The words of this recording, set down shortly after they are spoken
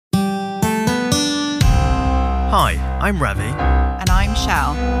Hi, I'm Ravi. And I'm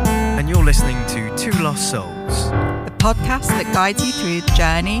Shell. And you're listening to Two Lost Souls, the podcast that guides you through the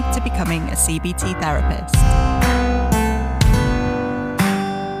journey to becoming a CBT therapist.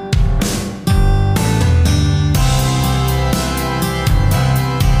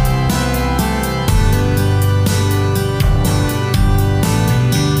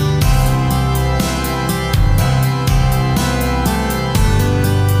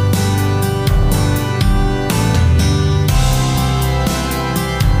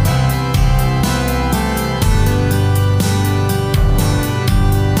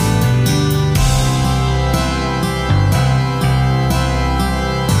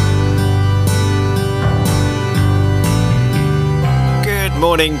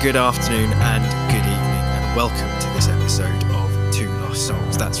 Morning, good afternoon, and good evening, and welcome to this episode of Two Lost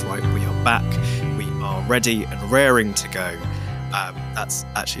Souls. That's right, we are back, we are ready and raring to go. That's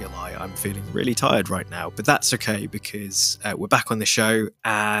actually a lie. I'm feeling really tired right now, but that's okay because we're back on the show,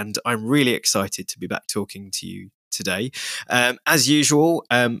 and I'm really excited to be back talking to you today. As usual,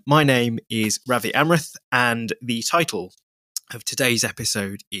 my name is Ravi Amrith, and the title of today's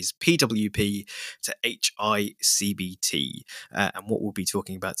episode is PWP to HICBT, and what we'll be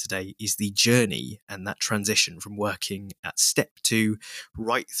talking about today is the journey and that transition from working at step 2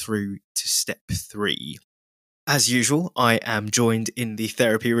 right through to step 3. As usual, I am joined in the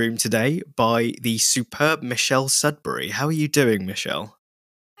therapy room today by the superb Michelle Sudbury. How are you doing, Michelle?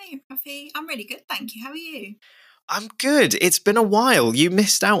 Hey, Rafi. I'm really good, thank you. How are you? I'm good. It's been a while. You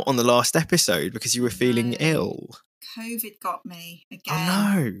missed out on the last episode because you were feeling ill. COVID got me again.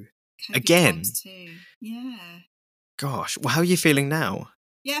 Oh no. COVID Again? times 2. Yeah. Gosh. Well, how are you feeling now?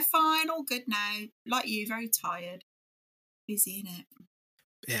 Yeah, fine. All good now. Like you, very tired. Busy, innit?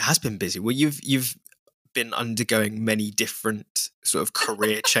 It has been busy. Well, you've been undergoing many different sort of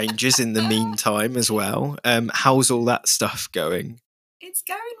career changes in the meantime as well. How's all that stuff going? It's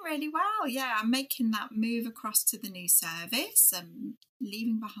going really well. Yeah, I'm making that move across to the new service. I'm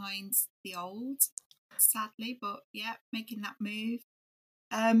leaving behind the old, sadly, but yeah, making that move.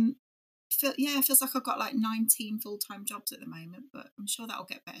 It feels like I've got like 19 full-time jobs at the moment, but I'm sure that'll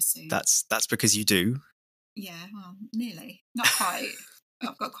get better soon. That's because you do. Yeah, well, nearly. Not quite.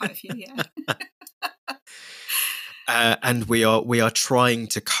 I've got quite a few, yeah. And we are trying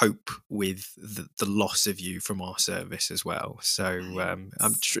to cope with the loss of you from our service as well. So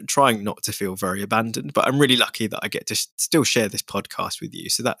I'm trying not to feel very abandoned, but I'm really lucky that I get to still share this podcast with you.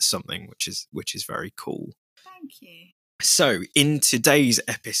 So that's something which is very cool. Thank you. So in today's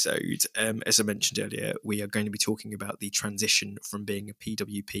episode, as I mentioned earlier, we are going to be talking about the transition from being a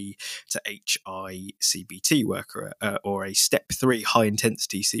PWP to HICBT worker, or a step 3 high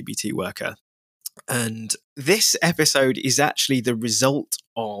intensity CBT worker. And this episode is actually the result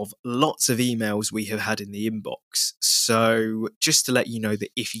of lots of emails we have had in the inbox. So just to let you know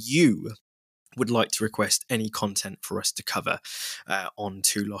that if you would like to request any content for us to cover on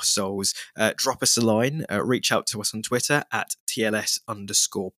Two Lost Souls, drop us a line, reach out to us on Twitter at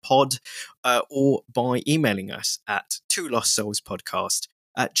TLS_pod, or by emailing us at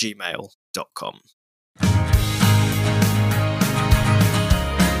twolostsoulspodcast@gmail.com.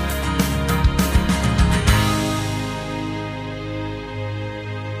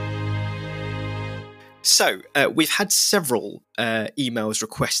 So, we've had several emails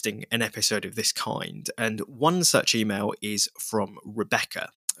requesting an episode of this kind, and one such email is from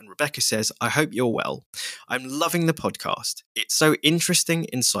Rebecca. And Rebecca says, I hope you're well. I'm loving the podcast. It's so interesting,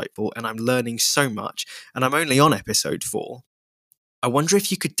 insightful, and I'm learning so much, and I'm only on episode 4. I wonder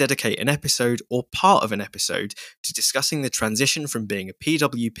if you could dedicate an episode or part of an episode to discussing the transition from being a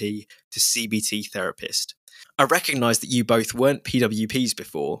PWP to CBT therapist. I recognise that you both weren't PWPs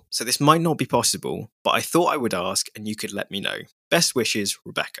before, so this might not be possible, but I thought I would ask and you could let me know. Best wishes,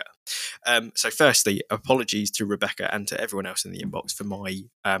 Rebecca. So firstly, apologies to Rebecca and to everyone else in the inbox for my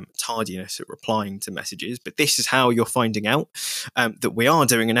tardiness at replying to messages, but this is how you're finding out that we are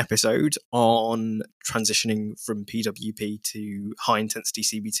doing an episode on transitioning from PWP to high-intensity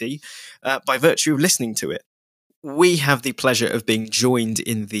CBT by virtue of listening to it. We have the pleasure of being joined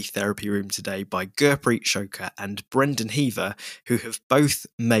in the therapy room today by Gurpreet Shoka and Brendan Heaver, who have both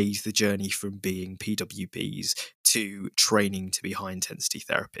made the journey from being PWPs to training to be high-intensity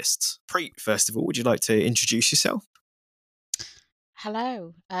therapists. Preet, first of all, would you like to introduce yourself?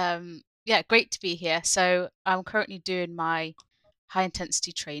 Hello. Yeah, great to be here. So I'm currently doing my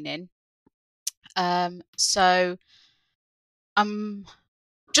high-intensity training. So I'm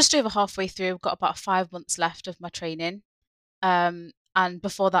just over halfway through. I've got about 5 months left of my training. And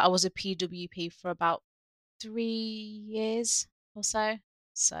before that, I was a PWP for about 3 years or so.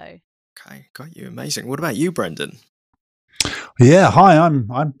 So Okay, got you. Amazing. What about you, Brendan? Yeah, hi, I'm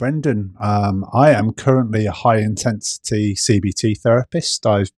Brendan. I am currently a high intensity CBT therapist.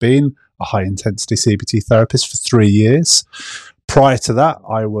 I've been a high intensity CBT therapist for 3 years. Prior to that,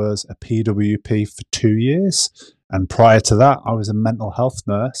 I was a PWP for 2 years. And prior to that, I was a mental health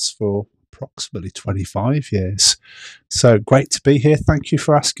nurse for approximately 25 years. So great to be here. Thank you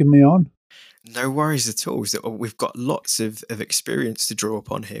for asking me on. No worries at all. So we've got lots of experience to draw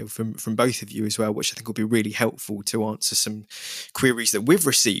upon here from both of you as well, which I think will be really helpful to answer some queries that we've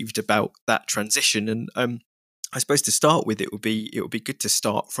received about that transition. And I suppose to start with, it would be good to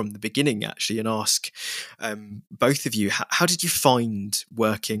start from the beginning actually and ask both of you, how did you find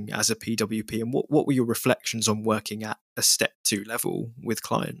working as a PWP, and what were your reflections on working at a step 2 level with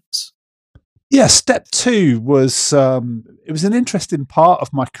clients? Yeah, step 2 was it was an interesting part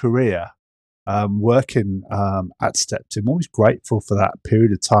of my career. Working at Step 2, I'm always grateful for that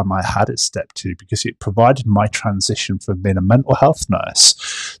period of time I had at Step 2 because it provided my transition from being a mental health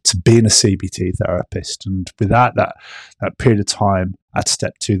nurse to being a CBT therapist. And without that period of time at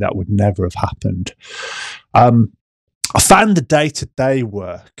Step 2, that would never have happened. I found the day-to-day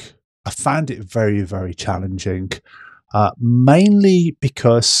work, I found it very, very challenging. Mainly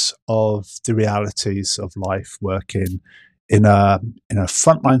because of the realities of life working in a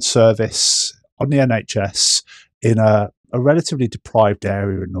frontline service on the NHS in a relatively deprived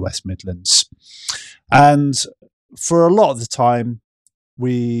area in the West Midlands. And for a lot of the time,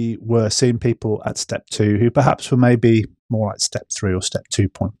 we were seeing people at step 2 who perhaps were maybe more like step 3 or step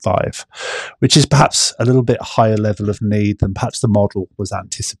 2.5, which is perhaps a little bit higher level of need than perhaps the model was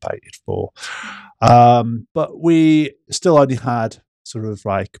anticipated for. But we still only had sort of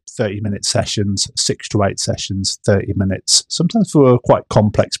like 30-minute sessions, 6 to 8 sessions, 30 minutes, sometimes for quite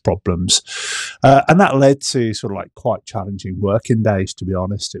complex problems. And that led to sort of like quite challenging working days, to be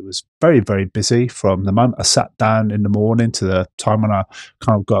honest. It was very, very busy from the moment I sat down in the morning to the time when I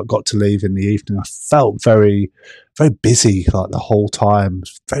kind of got to leave in the evening. I felt very, very busy like the whole time.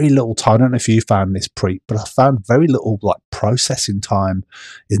 Very little time. I don't know if you found this, Preet, but I found very little like processing time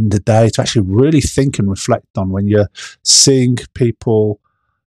in the day to actually really think and reflect on when you're seeing people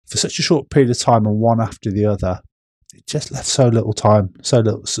for such a short period of time and one after the other. It just left so little time,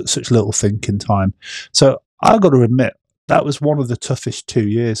 such little thinking time. So I got to admit, that was one of the toughest 2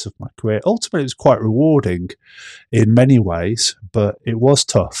 years of my career. Ultimately, it was quite rewarding in many ways, but it was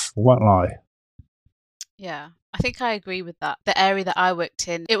tough. I won't lie. Yeah, I think I agree with that. The area that I worked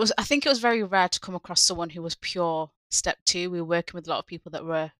in, I think it was very rare to come across someone who was pure step 2. We were working with a lot of people that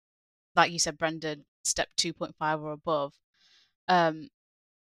were, like you said, Brendan, step 2.5 or above. And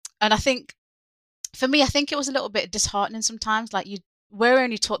I think for me, I think it was a little bit disheartening sometimes. Like we're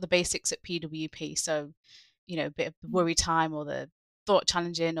only taught the basics at PWP, so a bit of the worry time or the thought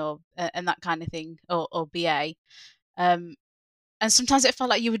challenging or and that kind of thing, or BA. And sometimes it felt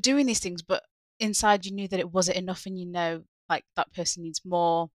like you were doing these things, but inside you knew that it wasn't enough, and like that person needs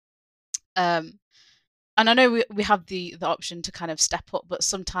more. And I know we have the option to kind of step up, but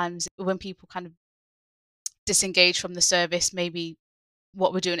sometimes when people kind of disengage from the service, maybe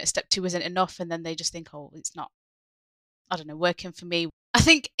what we're doing at step 2 isn't enough, and then they just think, oh, it's not, I don't know, working for me. I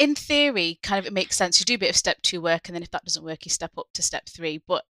think in theory, kind of it makes sense. You do a bit of step 2 work, and then if that doesn't work, you step up to step 3.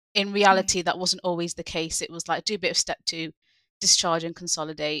 But in reality, that wasn't always the case. It was like do a bit of step 2, discharge and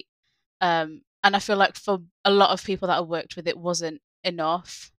consolidate. And I feel like for a lot of people that I worked with, it wasn't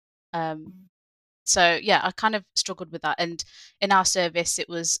enough. So yeah, I kind of struggled with that. And in our service, it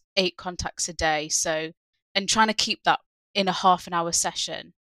was 8 contacts a day. So, and trying to keep that in a half an hour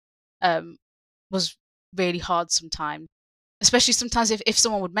session was really hard sometimes. Especially sometimes if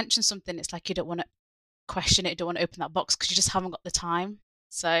someone would mention something, it's like you don't want to question it, you don't want to open that box because you just haven't got the time.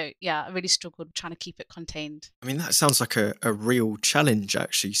 So yeah, I really struggled trying to keep it contained. I mean, that sounds like a real challenge,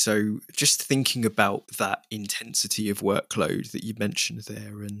 actually. So just thinking about that intensity of workload that you mentioned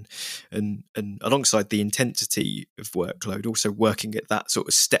there, and alongside the intensity of workload, also working at that sort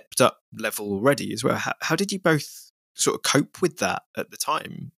of stepped up level already as well. How did you both sort of cope with that at the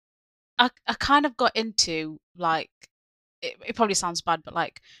time? I kind of got into like it probably sounds bad, but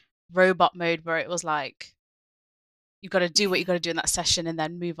like robot mode where it was like you've got to do what you got to do in that session and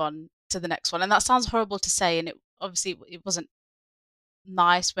then move on to the next one. And that sounds horrible to say, and it wasn't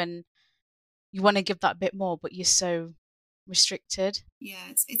nice when you want to give that bit more, but you're so restricted.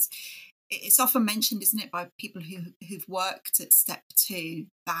 Yeah, it's often mentioned, isn't it, by people who've worked at step 2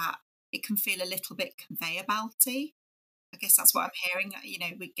 that it can feel a little bit conveyor belty. I guess that's what I'm hearing.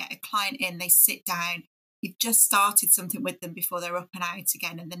 We get a client in, they sit down, you've just started something with them before they're up and out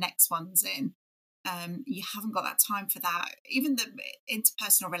again, and the next one's in. You haven't got that time for that. Even the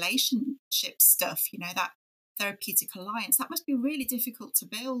interpersonal relationship stuff, that therapeutic alliance, that must be really difficult to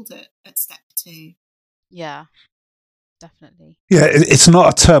build at step 2. Yeah, definitely. Yeah, it's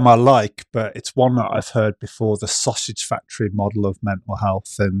not a term I like, but it's one that I've heard before, the sausage factory model of mental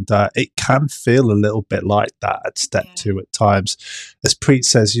health. And it can feel a little bit like that at step 2 at times. As Preet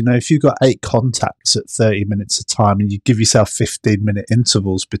says, if you've got 8 contacts at 30 minutes a time and you give yourself 15-minute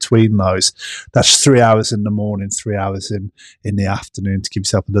intervals between those, that's 3 hours in the morning, 3 hours in the afternoon to give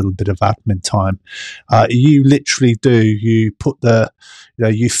yourself a little bit of admin time. You literally you put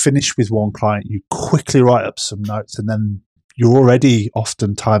you finish with one client, you quickly write up some notes, and then you're already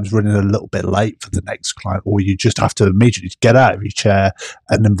oftentimes running a little bit late for the next client, or you just have to immediately get out of your chair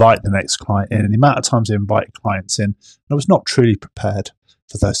and invite the next client in. And the amount of times I invited clients in, I was not truly prepared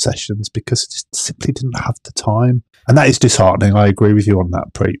for those sessions because I just simply didn't have the time. And that is disheartening. I agree with you on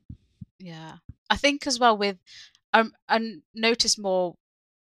that, Preet. Yeah. I think as well with, I notice more,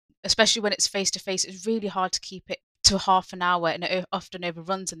 especially when it's face-to-face, it's really hard to keep it to half an hour, and it often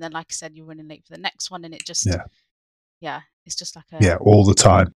overruns. And then, like I said, you're running late for the next one, and it just, it's just like all the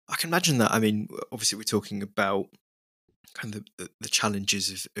time. I can imagine that. I mean, obviously we're talking about kind of the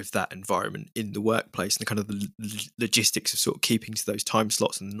challenges of that environment in the workplace and the kind of the logistics of sort of keeping to those time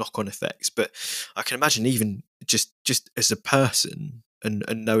slots and the knock-on effects. But I can imagine even just as a person and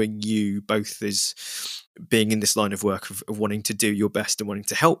knowing you both as being in this line of work of wanting to do your best and wanting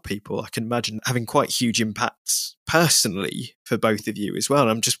to help people, I can imagine having quite huge impacts personally for both of you as well.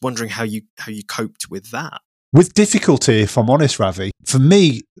 And I'm just wondering how you coped with that. With difficulty, if I'm honest, Ravi. For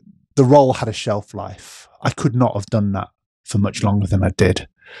me, the role had a shelf life. I could not have done that for much longer than I did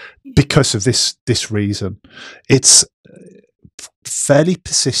because of this reason. It's fairly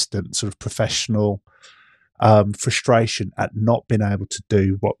persistent sort of professional frustration at not being able to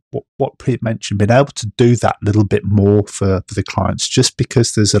do what Preet mentioned, being able to do that little bit more for the clients, just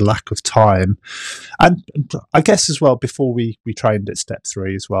because there's a lack of time. And I guess as well, before we trained at step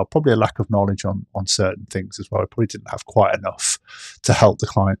 3 as well, probably a lack of knowledge on certain things as well. I probably didn't have quite enough to help the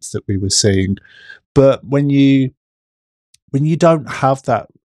clients that we were seeing. But when you don't have that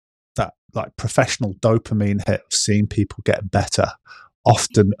like professional dopamine hit of seeing people get better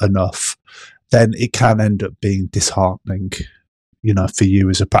often enough, then it can end up being disheartening, for you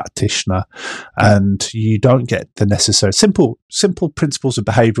as a practitioner, and you don't get the necessary simple principles of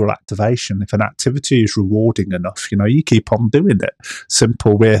behavioural activation. If an activity is rewarding enough, you keep on doing it.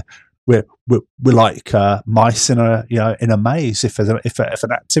 Simple. We're like mice in a maze. If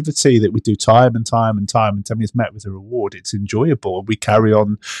an activity that we do time and time is met with a reward, it's enjoyable. We carry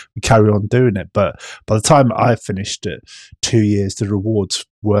on doing it. But by the time I finished it, 2 years, the rewards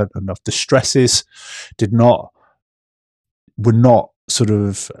weren't enough. The stresses were not sort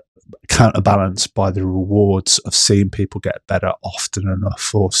of counterbalanced by the rewards of seeing people get better often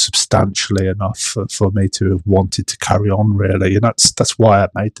enough or substantially enough for me to have wanted to carry on, really. And that's why I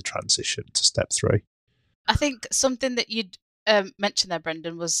made the transition to step 3. I think something that you'd mentioned there,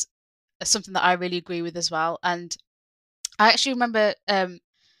 Brendan, was something that I really agree with as well. And I actually remember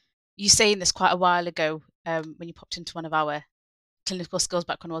you saying this quite a while ago when you popped into one of our clinical skills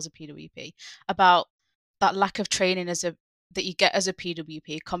back when I was a PWP, about that lack of training that you get as a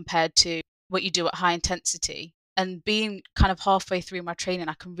PWP compared to what you do at high intensity. And being kind of halfway through my training,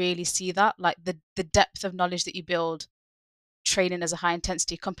 I can really see that, like the depth of knowledge that you build training as a high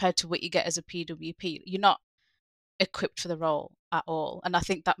intensity compared to what you get as a PWP. You're not equipped for the role at all. And I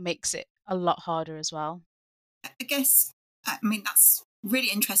think that makes it a lot harder as well. I guess, that's really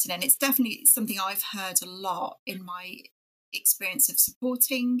interesting. And it's definitely something I've heard a lot in my experience of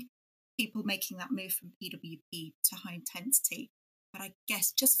supporting people making that move from PWP to high intensity. But I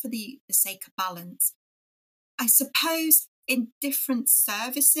guess just for the sake of balance, I suppose in different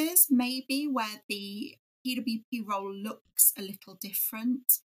services, maybe where the PWP role looks a little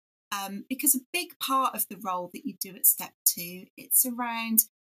different, because a big part of the role that you do at step 2, it's around,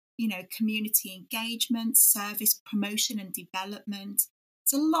 community engagement, service promotion and development.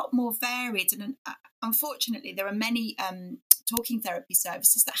 It's a lot more varied. And unfortunately, there are many talking therapy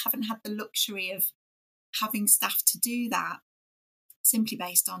services that haven't had the luxury of having staff to do that, simply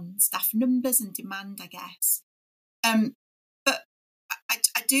based on staff numbers and demand, I guess. But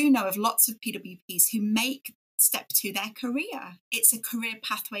I do know of lots of PWPs who make step 2 their career. It's a career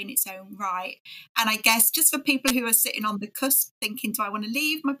pathway in its own right. And I guess just for people who are sitting on the cusp thinking, do I want to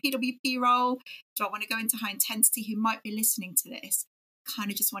leave my PWP role? Do I want to go into high intensity, who might be listening to this?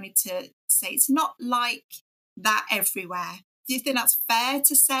 Kind of just wanted to say it's not like that everywhere. Do you think that's fair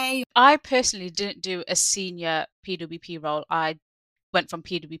to say? I personally didn't do a senior PWP role. I went from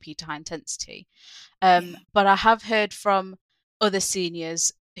PWP to high intensity. Yeah. But I have heard from other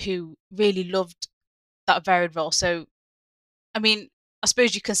seniors who really loved that varied role. So, I mean, I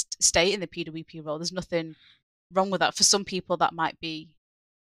suppose you can stay in the PWP role. There's nothing wrong with that. For some people, that might be,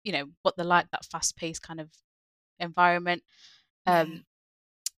 you know, what they like, that fast-paced kind of environment. Yeah.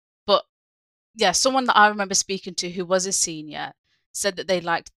 But yeah, someone that I remember speaking to who was a senior said that they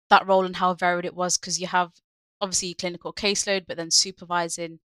liked that role and how varied it was, because you have obviously your clinical caseload, but then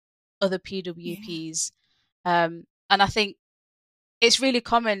supervising other PWPs. And I think it's really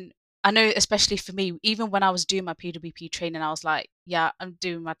common. I know, especially for me, even when I was doing my PWP training, I was like, yeah, I'm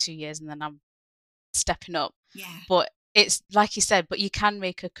doing my 2 years and then I'm stepping up. Yeah. But it's like you said, but you can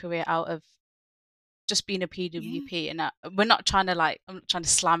make a career out of just being a PWP. And we're not trying to I'm not trying to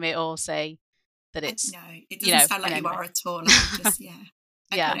slam it or say that it's, No, it doesn't sound like you anyway. are at all. I just,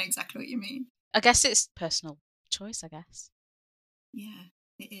 Yeah. I know exactly what you mean. I guess it's personal choice, I guess. Yeah,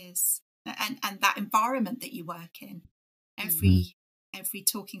 it is. And that environment that you work in, every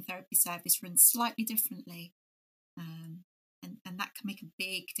talking therapy service runs slightly differently. And that can make a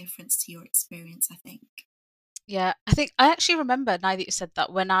big difference to your experience, I think. Yeah, I think I actually remember, now that you said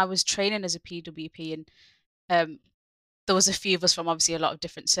that, when I was training as a PWP, and there was a few of us from obviously a lot of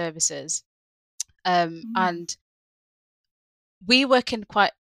different services, and we work in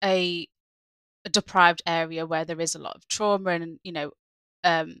quite a deprived area where there is a lot of trauma and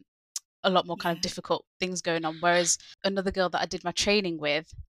a lot more kind of difficult things going on. Whereas another girl that I did my training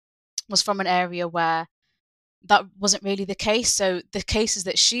with was from an area where that wasn't really the case. So the cases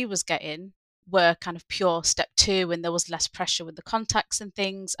that she was getting were kind of pure step 2, and there was less pressure with the contacts and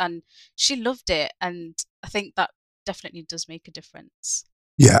things, and she loved it. And I think that definitely does make a difference.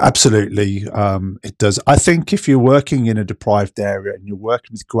 Yeah, absolutely. It does. I think if you're working in a deprived area and you're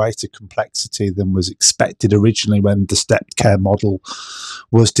working with greater complexity than was expected originally when the stepped care model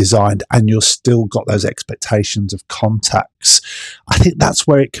was designed, and you're still got those expectations of contacts, I think that's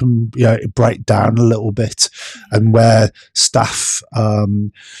where it can break down a little bit, and where staff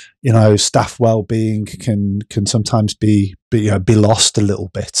staff well-being can sometimes be lost a little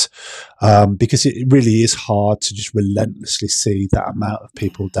bit, because it really is hard to just relentlessly see that amount of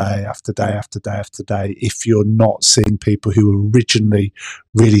people day after day after day after day if you're not seeing people who were originally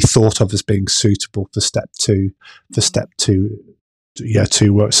really thought of as being suitable for step 2 to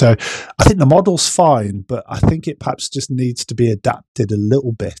work. So I think the model's fine, but I think it perhaps just needs to be adapted a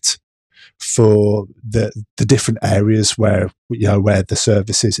little bit for the different areas where the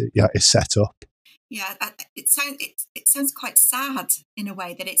service is set up. Yeah, it sounds quite sad in a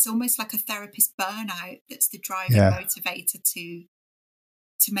way, that it's almost like a therapist burnout that's the driving motivator to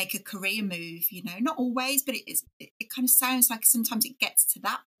make a career move. Not always, but it kind of sounds like sometimes it gets to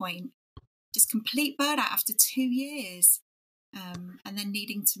that point, just complete burnout after 2 years, and then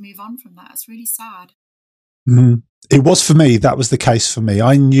needing to move on from that. It's really sad. It was for me. That was the case for me.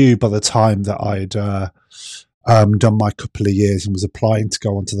 I knew by the time that I'd done my couple of years and was applying to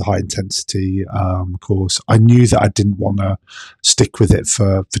go onto the high intensity course, I knew that I didn't want to stick with it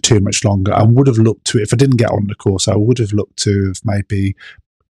for too much longer, and would have looked to it. If I didn't get on the course, I would have looked to maybe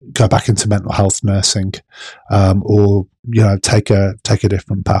go back into mental health nursing, or take a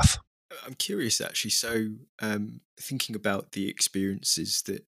different path. I'm curious, actually. So, thinking about the experiences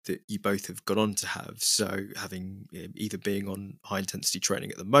that you both have gone on to have, so having either being on high intensity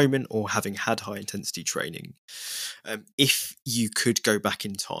training at the moment or having had high intensity training, if you could go back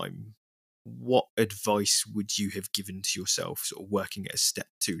in time, what advice would you have given to yourself, sort of working at a step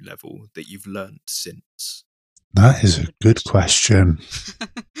 2 level, that you've learned since? That is a good question.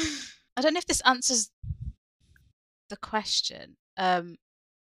 I don't know if this answers the question,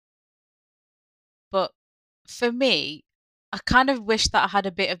 but for me, I kind of wish that I had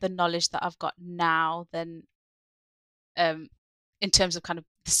a bit of the knowledge that I've got now than in terms of kind of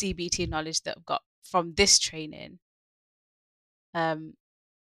the CBT knowledge that I've got from this training.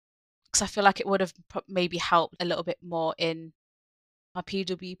 Because I feel like it would have maybe helped a little bit more in my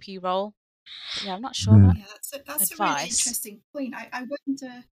PWP role. But yeah, I'm not sure about that's advice. a really interesting point. I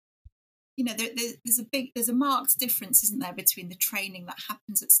wonder, there's a marked difference, isn't there, between the training that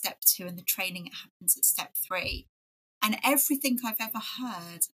happens at step 2 and the training that happens at step 3. And everything I've ever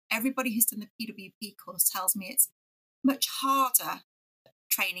heard, everybody who's done the PWP course tells me it's much harder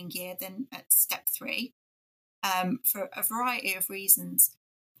training year than at step 3, for a variety of reasons.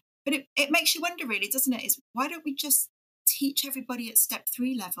 But it makes you wonder, really, doesn't it? Is why don't we just teach everybody at step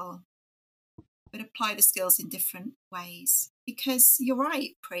 3 level, but apply the skills in different ways? Because you're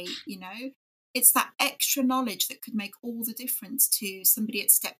right, Pri, it's that extra knowledge that could make all the difference to somebody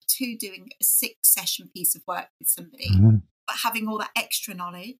at step 2 doing a 6-session piece of work with somebody, but having all that extra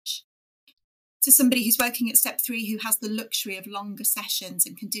knowledge, to somebody who's working at step 3 who has the luxury of longer sessions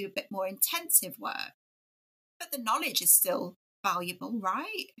and can do a bit more intensive work. But the knowledge is still valuable,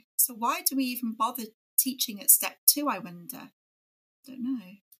 right? So why do we even bother teaching at step 2, I wonder? Don't know.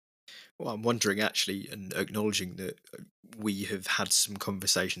 Well, I'm wondering actually, and acknowledging that we have had some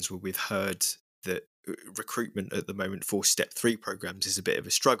conversations where we've heard that recruitment at the moment for step 3 programs is a bit of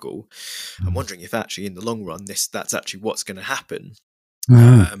a struggle. I'm wondering if actually in the long run that's actually what's going to happen.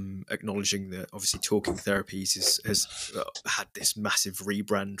 Acknowledging that obviously talking therapies has had this massive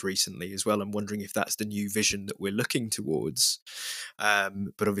rebrand recently as well. I'm wondering if that's the new vision that we're looking towards.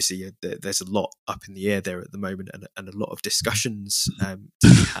 But obviously there's a lot up in the air there at the moment, and a lot of discussions to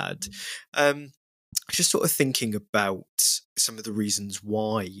be had. Just sort of thinking about some of the reasons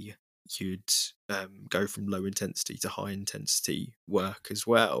why you'd go from low intensity to high intensity work as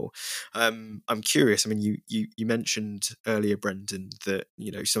well. I'm curious. I mean, you mentioned earlier, Brendan, that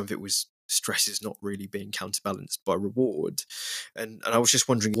some of it was stress is not really being counterbalanced by reward, and I was just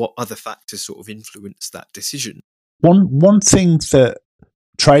wondering what other factors sort of influenced that decision. One thing that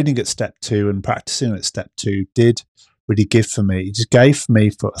training at step 2 and practicing at step 2 did really give for me, it just gave me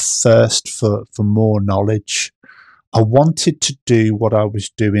for a thirst for more knowledge. I wanted to do what I was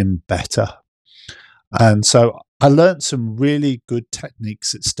doing better. And so I learned some really good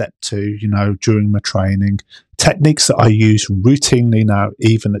techniques at step 2, during my training, techniques that I use routinely now,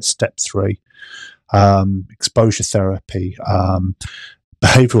 even at step 3, exposure therapy,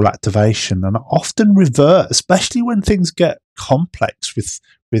 behavioral activation, and I often revert, especially when things get complex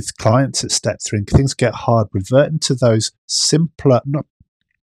with clients at step 3 and things get hard, reverting to those simpler,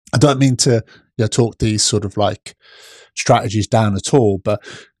 I don't mean to talk these sort of like strategies down at all, but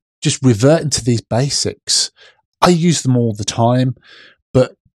just reverting to these basics. I use them all the time,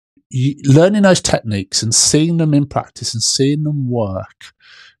 but learning those techniques and seeing them in practice and seeing them work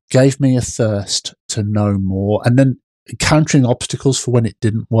gave me a thirst to know more, and then encountering obstacles for when it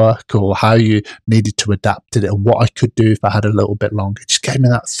didn't work or how you needed to adapt it and what I could do if I had a little bit longer. It just gave me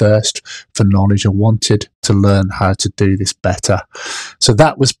that thirst for knowledge. I wanted to learn how to do this better. So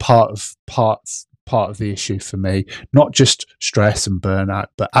that was part of the issue for me, not just stress and burnout,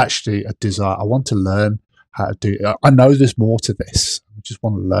 but actually a desire. I want to learn how to do it. I know there's more to this. I just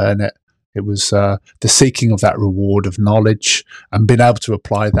want to learn it. It was the seeking of that reward of knowledge and being able to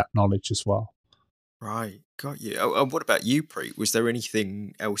apply that knowledge as well. Right, got you. Oh, and what about you, Preet? Was there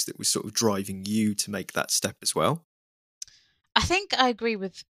anything else that was sort of driving you to make that step as well? I think I agree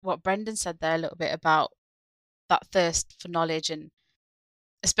with what Brendan said there a little bit about that thirst for knowledge, and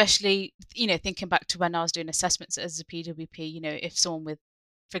especially, thinking back to when I was doing assessments as a PWP, if someone with,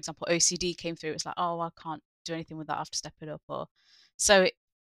 for example, OCD came through, it's like, oh, I can't do anything with that, I have to step it up.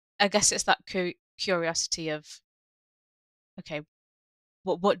 I guess it's that curiosity of, okay,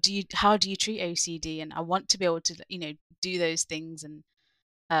 how do you treat OCD? And I want to be able to, do those things. And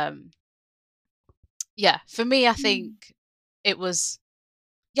for me, I think it was,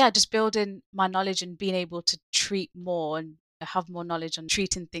 just building my knowledge and being able to treat more and have more knowledge on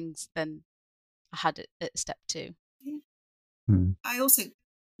treating things than I had at step 2. I also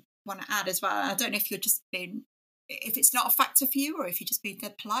want to add as well, I don't know if if it's not a factor for you or if you're just being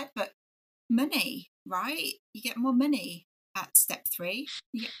dead polite, but money, right? You get more money at step 3.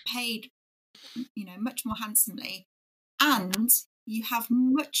 You get paid, much more handsomely, and you have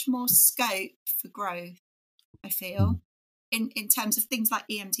much more scope for growth, I feel, in terms of things like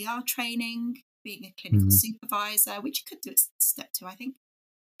EMDR training, being a clinical supervisor, which you could do at step 2, I think.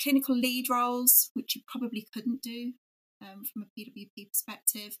 Clinical lead roles, which you probably couldn't do from a PWP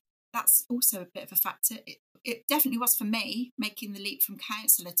perspective. That's also a bit of a factor. It definitely was for me, making the leap from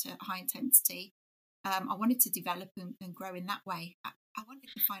counsellor to high intensity. I wanted to develop and grow in that way. I wanted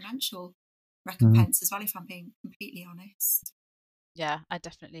the financial recompense as well, if I'm being completely honest. Yeah, I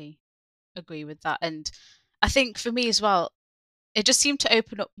definitely agree with that. And I think for me as well, it just seemed to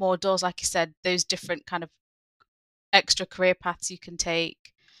open up more doors, like you said, those different kind of extra career paths you can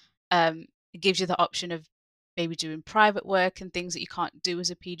take. It gives you the option of maybe doing private work and things that you can't do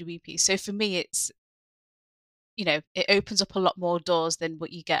as a PWP. So for me, it's, it opens up a lot more doors than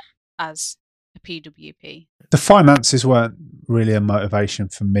what you get as a PWP. The finances weren't really a motivation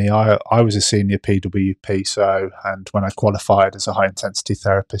for me. I was a senior PWP, and when I qualified as a high intensity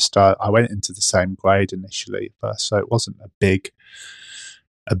therapist, I went into the same grade initially at first, so it wasn't a big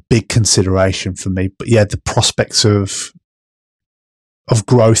consideration for me. But yeah, the prospects of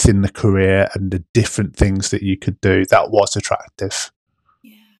growth in the career and the different things that you could do, that was attractive.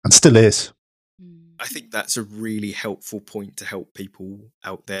 Yeah. And still is. I think that's a really helpful point to help people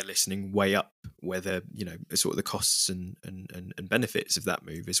out there listening weigh up whether, sort of the costs and benefits of that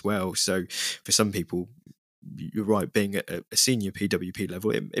move as well. So for some people, you're right, being at a senior PWP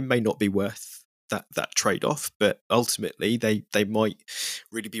level, it may not be worth that trade-off, but ultimately they might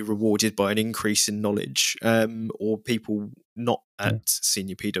really be rewarded by an increase in knowledge, or people not at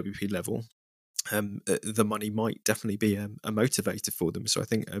senior PWP level. The money might definitely be a motivator for them. So I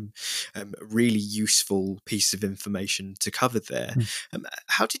think a really useful piece of information to cover there.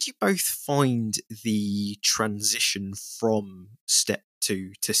 How did you both find the transition from step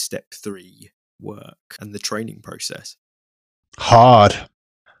 2 to step 3 work and the training process? Hard.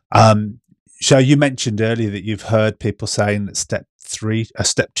 So you mentioned earlier that you've heard people saying that step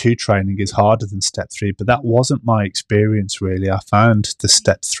 2 training is harder than step 3, but that wasn't my experience really. I found the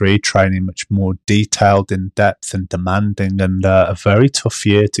step 3 training much more detailed, in depth, and demanding, and a very tough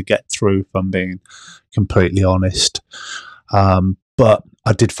year to get through, if I'm being completely honest. But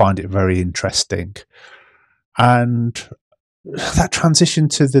I did find it very interesting. And that transition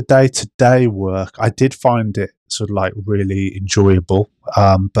to the day-to-day work, I did find it sort of like really enjoyable,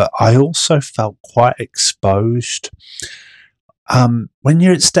 but I also felt quite exposed. When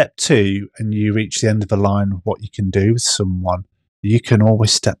you're at step 2 and you reach the end of a line of what you can do with someone, you can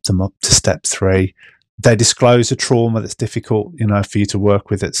always step them up to step 3. They disclose a trauma that's difficult, for you to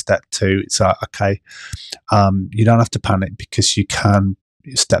work with at step 2. It's like, okay, you don't have to panic because you can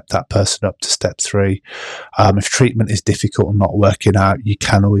step that person up to step 3. If treatment is difficult and not working out, you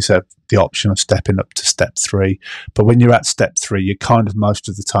can always have the option of stepping up to step 3. But when you're at step 3, you're kind of, most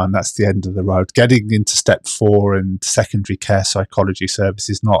of the time, that's the end of the road. Getting into step 4 and secondary care psychology service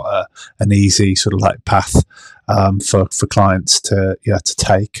is not an easy sort of like path for clients to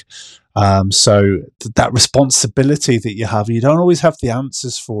take. So that responsibility that you have, you don't always have the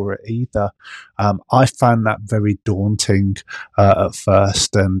answers for it either. I found that very daunting at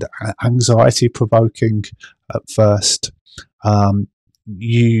first, and anxiety provoking at first.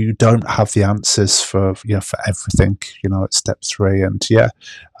 You don't have the answers for everything at step 3, and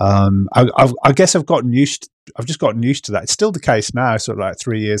I guess I've just gotten used to that. It's still the case now, sort of like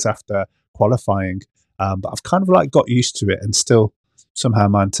 3 years after qualifying, but I've kind of like got used to it, and still somehow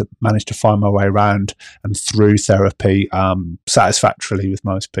managed to find my way around and through therapy satisfactorily with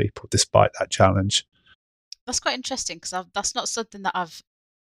most people, despite that challenge. That's quite interesting, because that's not something that I've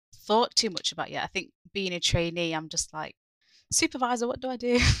thought too much about yet. I think being a trainee, I'm just like, supervisor, what do I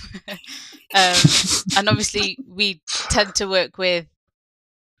do? And obviously we tend to work with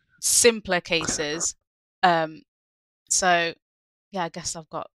simpler cases. So yeah, I guess I've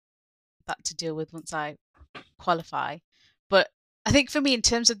got that to deal with once I qualify. But I think for me, in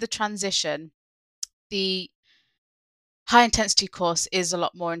terms of the transition, the high intensity course is a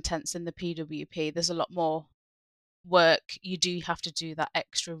lot more intense than the PWP. There's a lot more work. You do have to do that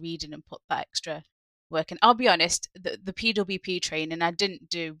extra reading and put that extra work in. I'll be honest, the PWP training, I didn't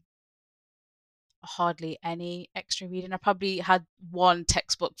do hardly any extra reading. I probably had one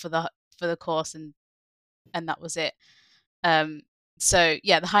textbook for the course, and that was it. So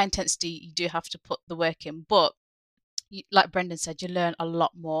yeah, the high intensity, you do have to put the work in, but like Brendan said, you learn a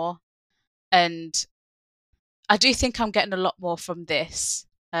lot more, and I do think I'm getting a lot more from this.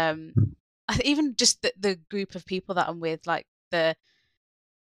 Even just the group of people that I'm with, like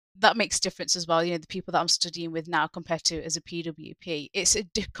that makes a difference as well. The people that I'm studying with now compared to as a PWP, it's a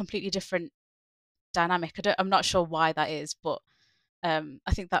completely different dynamic. I'm not sure why that is, but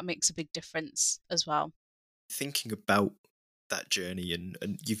I think that makes a big difference as well. Thinking about that journey,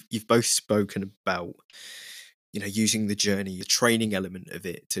 and you've both spoken about using the journey, the training element of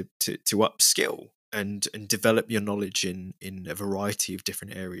it to upskill and develop your knowledge in a variety of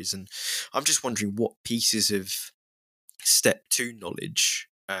different areas. And I'm just wondering what pieces of step 2 knowledge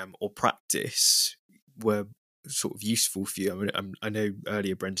or practice were sort of useful for you. I know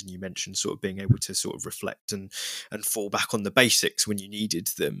earlier, Brendan, you mentioned sort of being able to sort of reflect and fall back on the basics when you needed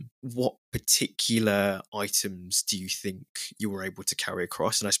them. What particular items do you think you were able to carry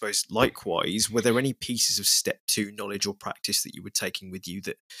across? And I suppose likewise, were there any pieces of step 2 knowledge or practice that you were taking with you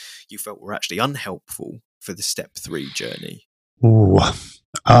that you felt were actually unhelpful for the step 3 journey? Ooh.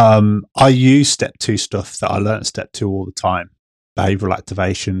 I use step 2 stuff that I learned at step 2 all the time. Behavioural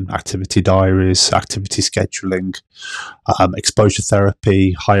activation, activity diaries, activity scheduling, exposure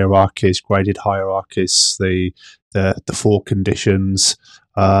therapy, hierarchies, graded hierarchies, the 4 conditions.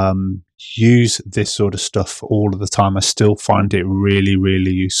 Use this sort of stuff all of the time. I still find it really,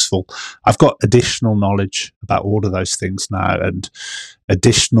 really useful. I've got additional knowledge about all of those things now, and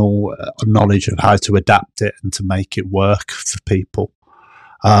additional knowledge of how to adapt it and to make it work for people.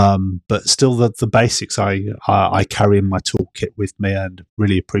 But still, the basics I carry in my toolkit with me, and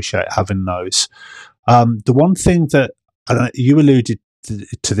really appreciate having those. The one thing that you alluded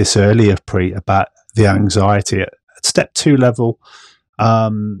to this earlier, Preet, about the anxiety at step 2 level.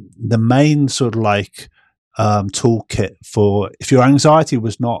 The main sort of like toolkit for, if your anxiety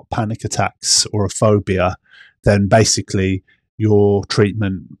was not panic attacks or a phobia, then basically your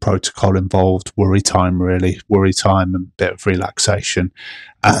treatment protocol involved worry time and a bit of relaxation.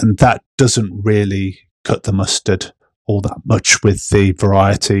 And that doesn't really cut the mustard all that much with the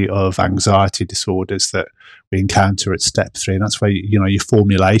variety of anxiety disorders that we encounter at step 3. And that's where, your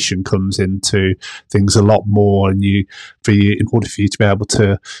formulation comes into things a lot more, and in order for you to be able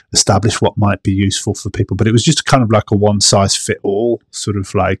to establish what might be useful for people. But it was just kind of like a one size fit all, sort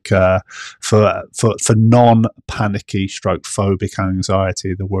of like for non-panicky stroke phobic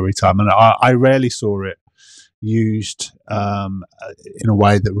anxiety, the worry time. And I rarely saw it used in a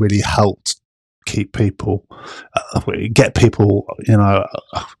way that really helped keep people, get people,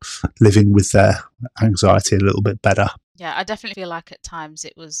 living with their anxiety a little bit better. Yeah, I definitely feel like at times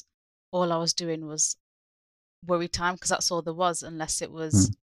it was all I was doing was worry time, because that's all there was, unless it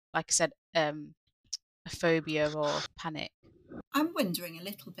was, like I said, a phobia or panic. I'm wondering a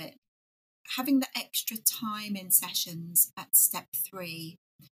little bit, having the extra time in sessions at step 3,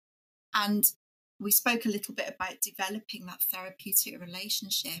 and we spoke a little bit about developing that therapeutic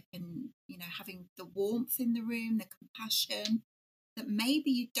relationship and, having the warmth in the room, the compassion that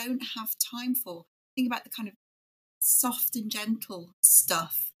maybe you don't have time for. Think about the kind of soft and gentle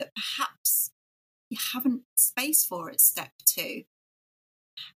stuff that perhaps you haven't space for at step 2.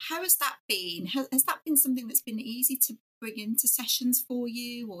 How has that been? Has that been something that's been easy to bring into sessions for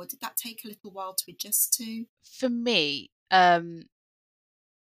you, or did that take a little while to adjust to? For me, like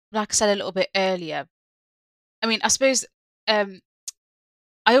I said a little bit earlier, I mean, I suppose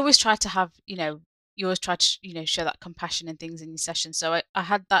I always try to have, you always try to, show that compassion and things in your session. So I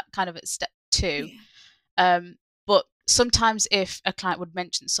had that kind of at step 2. Yeah. But sometimes if a client would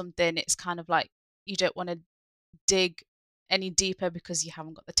mention something, it's kind of like you don't want to dig any deeper because you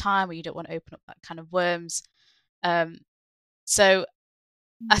haven't got the time, or you don't want to open up that kind of worms. So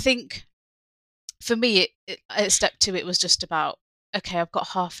I think for me, at step 2, it was just about, okay, I've got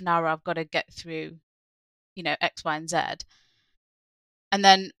half an hour, I've got to get through, X, Y, and Z. And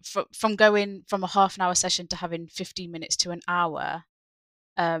then from going from a half an hour session to having 15 minutes to an hour,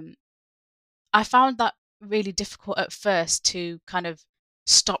 I found that really difficult at first to kind of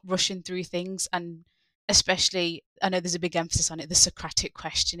stop rushing through things. And especially, I know there's a big emphasis on it, the Socratic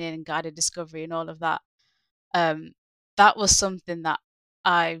questioning and guided discovery and all of that. That was something that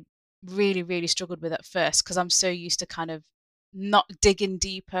I really, really struggled with at first, because I'm so used to kind of not digging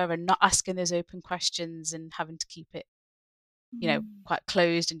deeper and not asking those open questions and having to keep it, quite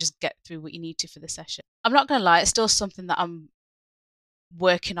closed and just get through what you need to for the session. I'm not going to lie, it's still something that I'm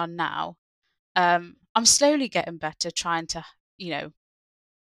working on now. I'm slowly getting better, trying to,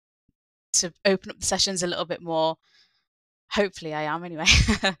 to open up the sessions a little bit more. Hopefully I am anyway.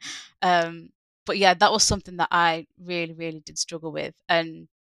 But yeah, that was something that I really, really did struggle with. And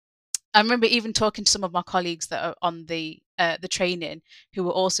I remember even talking to some of my colleagues that are on the training who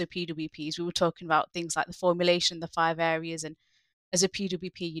were also PWPs. We were talking about things like the formulation, the 5 areas. And as a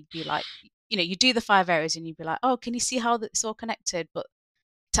PWP, you'd be like, you do the 5 areas and you'd be like, oh, can you see how it's all connected? But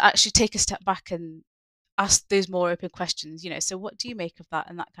to actually take a step back and ask those more open questions, so what do you make of that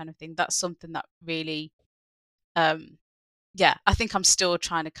and that kind of thing? That's something that really, I think I'm still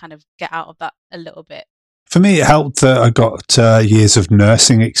trying to kind of get out of that a little bit. For me, it helped that I got years of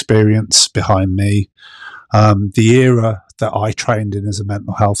nursing experience behind me. The era that I trained in as a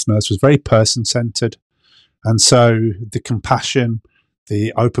mental health nurse was very person-centered. And so the compassion,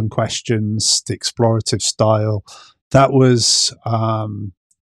 the open questions, the explorative style, that was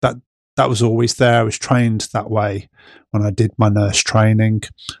that was always there. I was trained that way when I did my nurse training.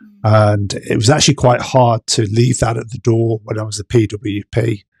 And it was actually quite hard to leave that at the door when I was a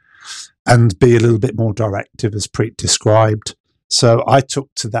PWP and be a little bit more directive, as Preet described. So I took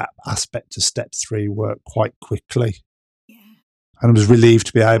to that aspect of step 3 work quite quickly. Yeah. And I was relieved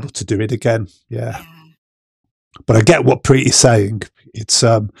to be able to do it again. Yeah. But I get what Preet is saying. It's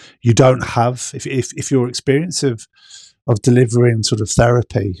you don't have, if your experience of delivering sort of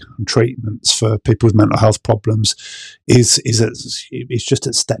therapy and treatments for people with mental health problems is just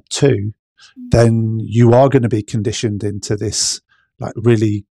at step 2, then you are going to be conditioned into this like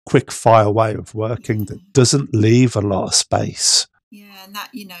really quick fire way of working that doesn't leave a lot of space. Yeah, and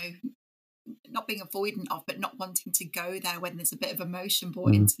that, not being avoidant of, but not wanting to go there when there's a bit of emotion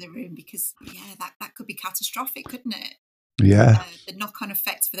brought into the room, because that could be catastrophic, couldn't it? Yeah. The knock-on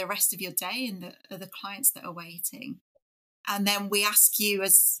effects for the rest of your day and the clients that are waiting. And then we ask you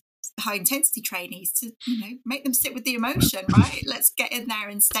as high intensity trainees to, make them sit with the emotion, right? Let's get in there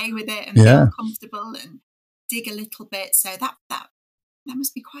and stay with it and be uncomfortable and dig a little bit. So that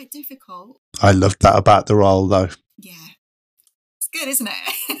must be quite difficult. I loved that about the role, though. Yeah. It's good, isn't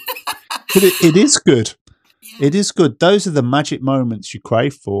it? But it is good. Yeah. It is good. Those are the magic moments you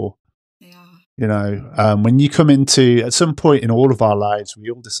crave for. They are. When you come into, at some point in all of our lives, we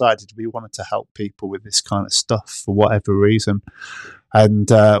all decided we wanted to help people with this kind of stuff for whatever reason. And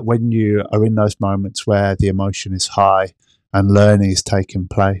when you are in those moments where the emotion is high and learning is taking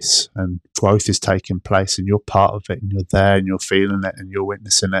place and growth is taking place and you're part of it and you're there and you're feeling it and you're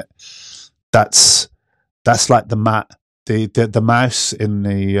witnessing it, that's like the the mouse in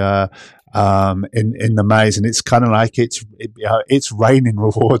the in the maze, and it's kind of like it's raining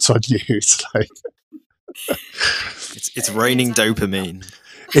rewards on you. It's like it's raining dopamine.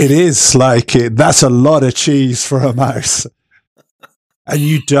 It is like that's a lot of cheese for a mouse. And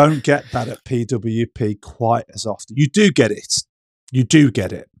you don't get that at PWP quite as often. You do get it.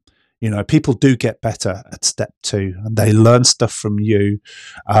 People do get better at step 2 and they learn stuff from you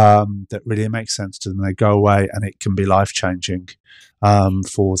that really makes sense to them. They go away and it can be life-changing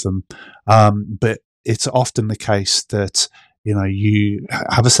for them. But it's often the case that, you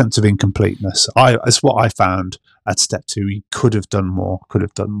have a sense of incompleteness. That's what I found at step 2. You could have done more.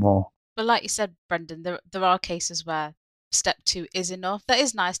 But like you said, Brendan, there are cases where step 2 is enough. That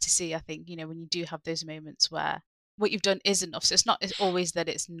is nice to see, I think, when you do have those moments where what you've done is enough. So it's always that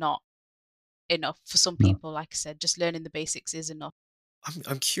it's not enough. For some people, like I said, just learning the basics is enough.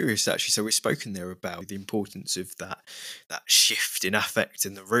 I'm curious, actually. So we've spoken there about the importance of that shift in affect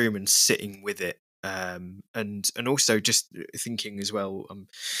in the room and sitting with it. And also just thinking as well,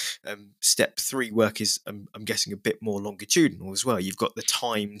 step 3 work is, I'm guessing, a bit more longitudinal as well. You've got the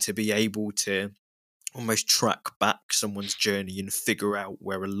time to be able to almost track back someone's journey and figure out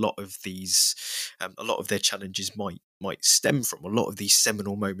where a lot of their challenges might stem from, a lot of these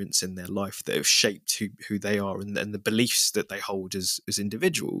seminal moments in their life that have shaped who they are and the beliefs that they hold as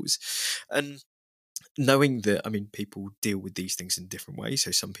individuals. And knowing that, people deal with these things in different ways.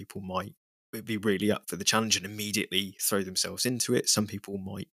 So some people might be really up for the challenge and immediately throw themselves into it. Some people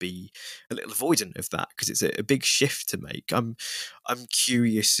might be a little avoidant of that because it's a big shift to make. I'm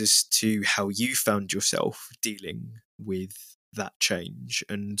curious as to how you found yourself dealing with that change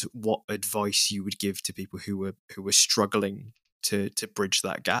and what advice you would give to people who were struggling to bridge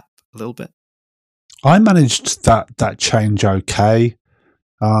that gap a little bit. I managed that change okay.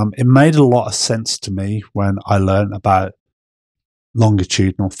 It made a lot of sense to me when I learned about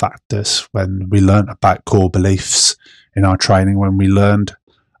longitudinal factors, when we learned about core beliefs in our training, when we learned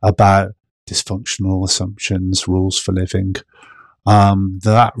about dysfunctional assumptions, rules for living.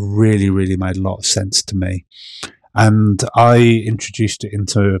 That really, really made a lot of sense to me. And I introduced it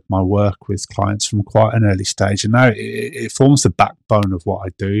into my work with clients from quite an early stage. And now it forms the backbone of what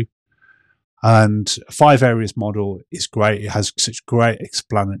I do. And 5 areas model is great. It has such great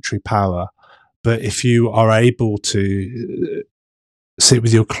explanatory power. But if you are able to sit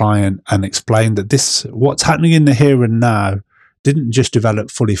with your client and explain that what's happening in the here and now didn't just develop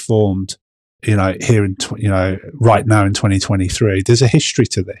fully formed, here in, right now in 2023, there's a history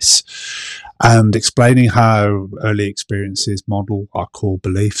to this, and explaining how early experiences model our core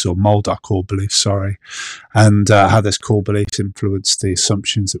beliefs or mold our core beliefs, and how those core beliefs influence the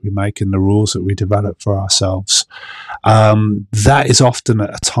assumptions that we make and the rules that we develop for ourselves. That is often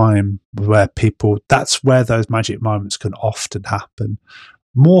at a time where that's where those magic moments can often happen.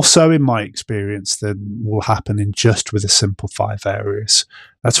 More so in my experience than will happen in just with a simple 5 areas.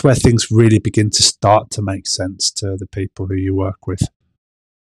 That's where things really begin to start to make sense to the people who you work with.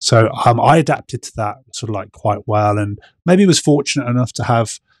 So I adapted to that sort of like quite well, and maybe was fortunate enough to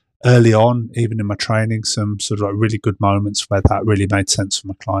have early on, even in my training, some sort of like really good moments where that really made sense for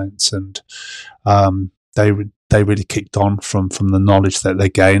my clients, and they really kicked on from the knowledge that they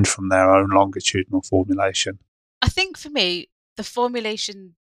gained from their own longitudinal formulation. I think for me, the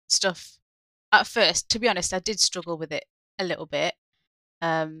formulation stuff, at first, to be honest, I did struggle with it a little bit.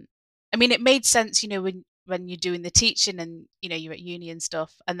 It made sense, when you're doing the teaching and, you're at uni and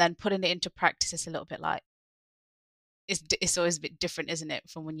stuff, and then putting it into practice is a little bit like, it's always a bit different, isn't it,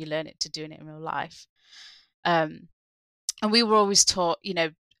 from when you learn it to doing it in real life. And we were always taught,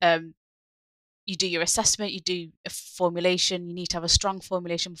 you do your assessment, you do a formulation, you need to have a strong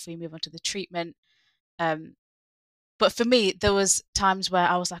formulation before you move on to the treatment. But for me, there was times where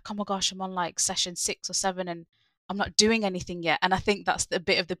I was like, oh my gosh, I'm on like session 6 or 7 and I'm not doing anything yet. And I think that's the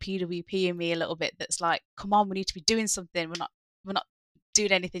bit of the PWP in me a little bit that's like, come on, we need to be doing something. We're not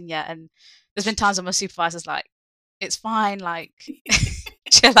doing anything yet. And there's been times when my supervisor's like, it's fine, like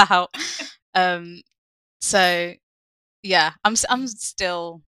chill out. So yeah, I'm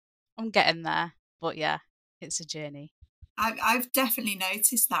getting there, but yeah, it's a journey. I've definitely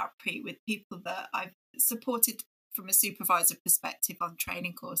noticed that, Preet, with people that I've supported from a supervisor perspective on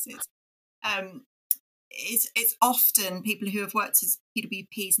training courses. It's often people who have worked as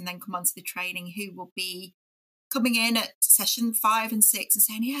PWPs and then come onto the training who will be coming in at session 5 and 6 and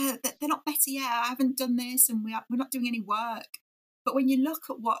saying, yeah, they're not better yet. I haven't done this and we're not doing any work. But when you look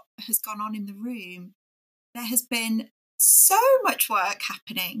at what has gone on in the room, there has been so much work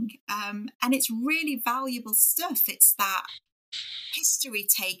happening, and it's really valuable stuff. It's that history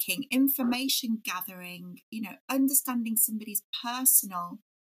taking, information gathering, understanding somebody's personal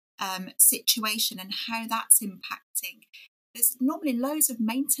situation and how that's impacting. There's normally loads of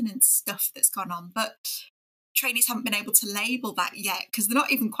maintenance stuff that's gone on, but trainees haven't been able to label that yet because they're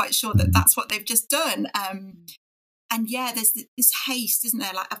not even quite sure that that's what they've just done. And yeah, there's this haste, isn't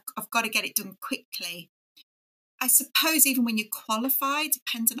there? Like, I've got to get it done quickly. I suppose even when you qualify,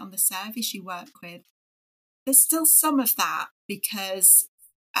 dependent on the service you work with, there's still some of that because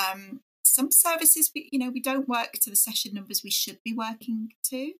some services, we don't work to the session numbers we should be working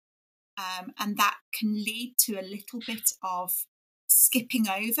to. And that can lead to a little bit of skipping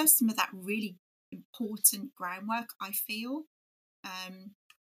over some of that really important groundwork, I feel.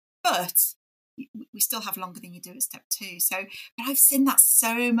 But we still have longer than you do at step 2. So, but I've seen that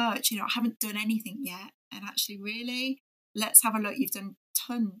so much, I haven't done anything yet. And actually, really, let's have a look. You've done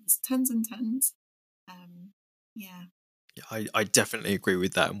tons and tons. Yeah. I definitely agree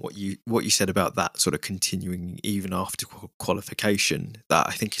with that, and what you said about that sort of continuing even after qualification, that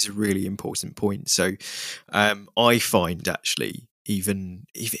I think is a really important point. So I find actually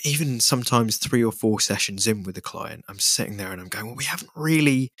even sometimes 3 or 4 sessions in with a client, I'm sitting there and I'm going, well, we haven't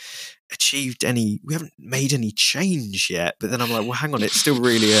really we haven't made any change yet. But then I'm like, well, hang on, it's still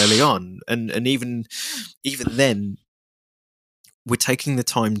really early on, and even then, we're taking the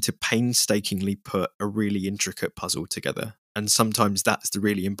time to painstakingly put a really intricate puzzle together. And sometimes that's the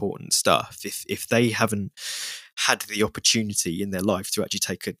really important stuff. If they haven't had the opportunity in their life to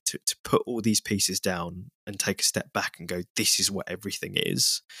actually to put all these pieces down and take a step back and go, this is what everything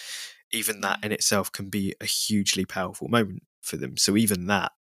is, even that in itself can be a hugely powerful moment for them. So even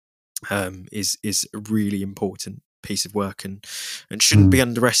that is a really important piece of work and shouldn't be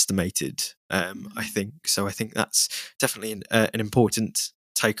underestimated. I think so. I think that's definitely an important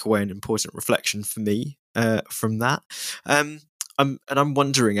takeaway, an important reflection for me from that. I'm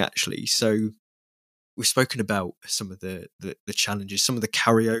wondering actually. So we've spoken about some of the challenges, some of the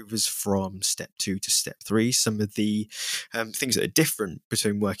carryovers from step 2 to step 3, some of the things that are different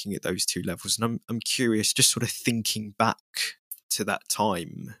between working at those 2 levels. And I'm curious, just sort of thinking back to that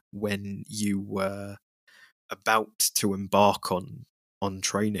time when you were about to embark on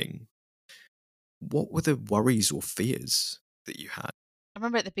training, what were the worries or fears that you had? I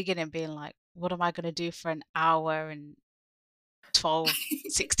remember at the beginning being like, what am I going to do for an hour and 12,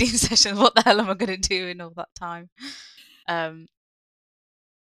 16 sessions? What the hell am I going to do in all that time? I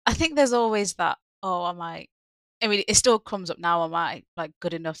think there's always that, it still comes up now, am I like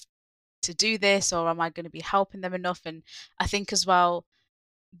good enough to do this, or am I going to be helping them enough? And I think as well,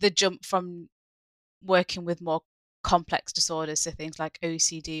 the jump from working with more complex disorders, so things like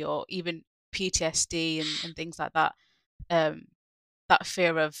OCD or even PTSD and things like that, that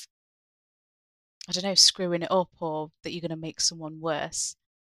fear of, I don't know, screwing it up or that you're going to make someone worse.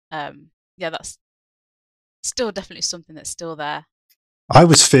 That's still definitely something that's still there. I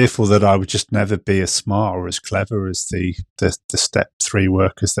was fearful that I would just never be as smart or as clever as the step 3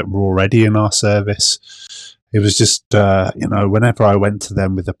 workers that were already in our service. It was just, whenever I went to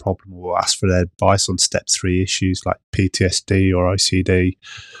them with a problem or asked for their advice on step 3 issues like PTSD or OCD,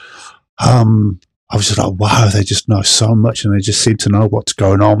 I was just like, wow, they just know so much and they just seem to know what's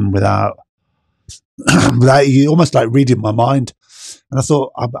going on without almost like reading my mind. And I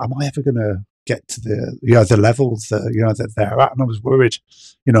thought, am I ever going to get to the level that they're at? And I was worried,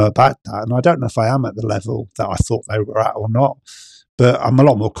 about that. And I don't know if I am at the level that I thought they were at or not. But I'm a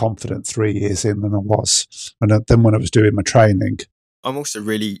lot more confident 3 years in than I was when I was doing my training. I'm also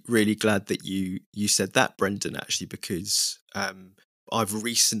really, really glad that you said that, Brendan, actually, because I've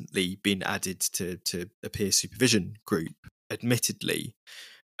recently been added to a peer supervision group. Admittedly,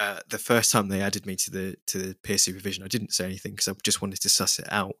 the first time they added me to the peer supervision, I didn't say anything because I just wanted to suss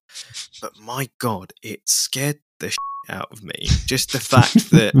it out. But my God, it scared the shit out of me. Just the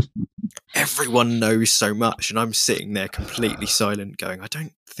fact that everyone knows so much, and I'm sitting there completely silent going, I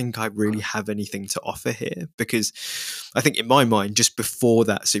don't think I really have anything to offer here, because I think in my mind, just before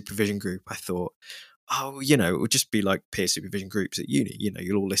that supervision group, I thought, oh, it would just be like peer supervision groups at uni.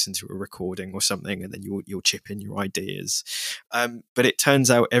 You'll all listen to a recording or something, and then you'll chip in your ideas. But it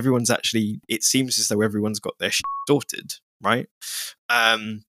turns out it seems as though everyone's got their shit sorted, right?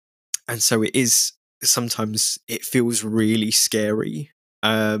 And so sometimes it feels really scary,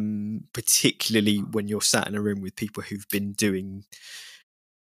 particularly when you're sat in a room with people who've been doing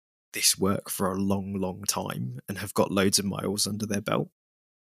this work for a long, long time and have got loads of miles under their belt.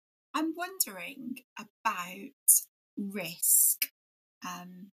 I'm wondering about risk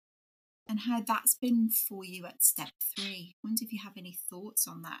and how that's been for you at step 3. I wonder if you have any thoughts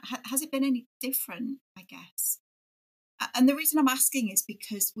on that. Has it been any different, I guess? And the reason I'm asking is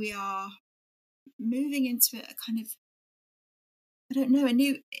because we are moving into a kind of, I don't know, a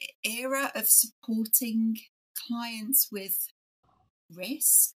new era of supporting clients with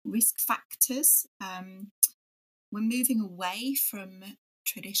risk factors. We're moving away from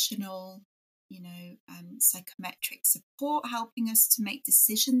traditional, psychometric support, helping us to make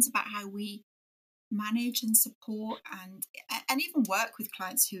decisions about how we manage and support and even work with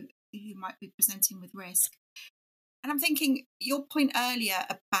clients who might be presenting with risk. And I'm thinking your point earlier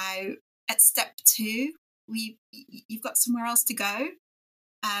about at step 2, you've got somewhere else to go.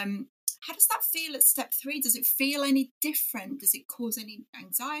 How does that feel at step 3? Does it feel any different? Does it cause any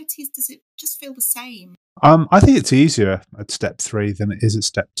anxieties? Does it just feel the same? I think it's easier at step 3 than it is at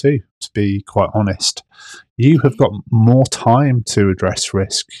step 2, to be quite honest. You have got more time to address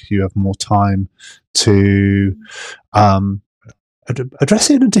risk. You have more time to address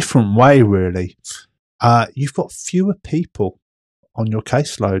it in a different way, really. You've got fewer people on your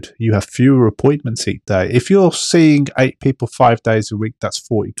caseload. You have fewer appointments each day. If you're seeing 8 people 5 days a week, that's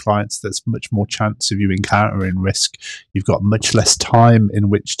 40 clients. There's much more chance of you encountering risk. You've got much less time in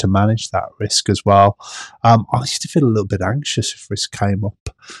which to manage that risk as well. I used to feel a little bit anxious if risk came up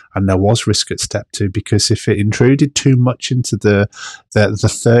and there was risk at step 2, because if it intruded too much into the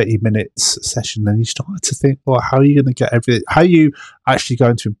 30 minutes session, then you started to think, well, how are you going to get everything? How are you actually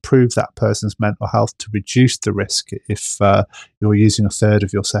going to improve that person's mental health to reduce the risk if you're using a third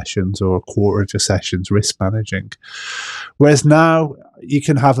of your sessions or a quarter of your sessions risk managing? Whereas now you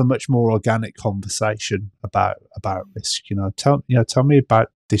can have a much more organic conversation about risk. Tell me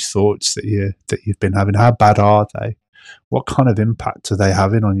about these thoughts that you've been having. How bad are they? What kind of impact are they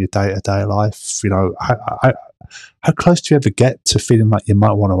having on your day-to-day life? How close do you ever get to feeling like you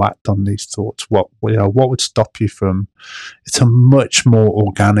might want to act on these thoughts? What would stop you from? It's a much more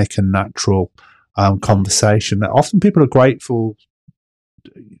organic and natural conversation that often people are grateful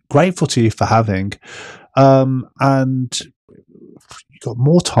to you for having, and you've got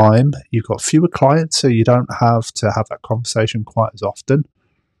more time, you've got fewer clients, so you don't have to have that conversation quite as often.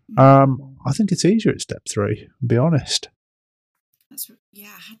 I think it's easier at step 3, to be honest. I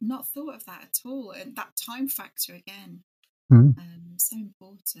had not thought of that at all, and that time factor again, so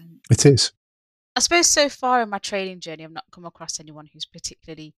important. It is. I suppose so far in my training journey, I've not come across anyone who's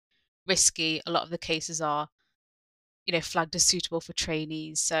particularly risky. A lot of the cases are, flagged as suitable for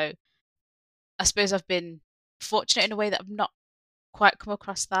trainees. So I suppose I've been fortunate in a way that I've not quite come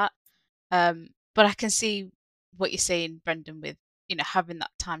across that. But I can see what you're saying, Brendan, with, having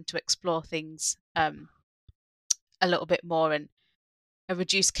that time to explore things a little bit more and a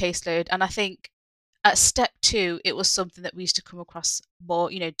reduced caseload. And I think at step 2, it was something that we used to come across more,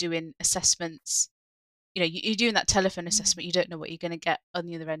 doing assessments. You're doing that telephone assessment, you don't know what you're going to get on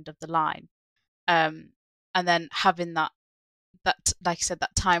the other end of the line. And then having that, like I said,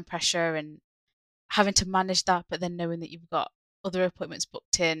 that time pressure and having to manage that, but then knowing that you've got other appointments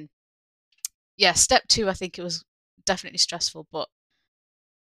booked in. Yeah, step 2, I think it was definitely stressful, but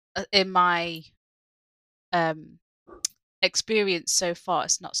in my experience so far,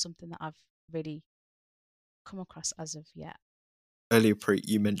 it's not something that I've really come across as of yet. Earlier, Preet,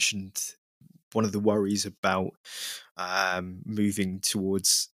 you mentioned one of the worries about moving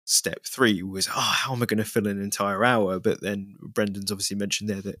towards step 3 was, how am I going to fill an entire hour? But then Brendan's obviously mentioned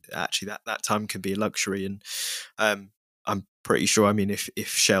there that actually that time can be a luxury. And I'm pretty sure, if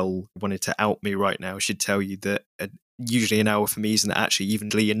Shell wanted to out me right now, she'd tell you that usually an hour for me isn't actually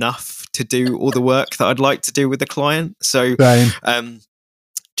evenly enough to do all the work that I'd like to do with the client. So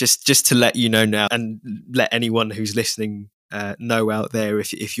just to let you know now, and let anyone who's listening know out there,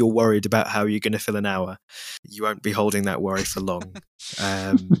 if you're worried about how you're going to fill an hour, you won't be holding that worry for long.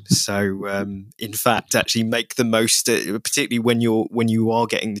 In fact, actually make the most, particularly when you are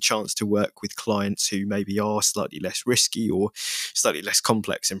getting the chance to work with clients who maybe are slightly less risky or slightly less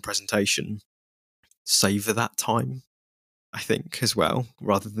complex in presentation. Savor that time, I think, as well,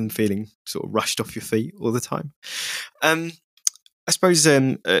 rather than feeling sort of rushed off your feet all the time. I suppose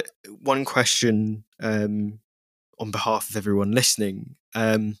one question on behalf of everyone listening,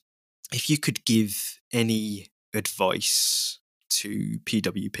 if you could give any advice to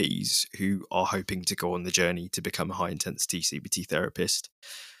PWPs who are hoping to go on the journey to become a high-intensity CBT therapist,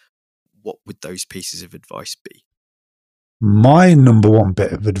 what would those pieces of advice be? My number one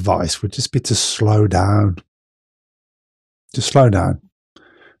bit of advice would just be to slow down. Just slow down.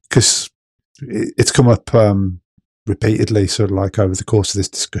 Because it's come up repeatedly, sort of like over the course of this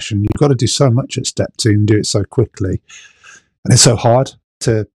discussion. You've got to do so much at step 2 and do it so quickly. And it's so hard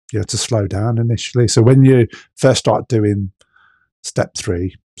to slow down initially. So when you first start doing step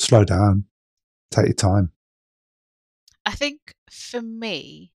 3, slow down, take your time. I think for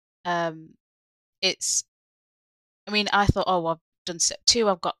me, it's, I mean, I thought, oh, I've done step 2,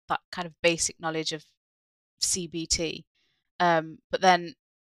 I've got that kind of basic knowledge of CBT. But then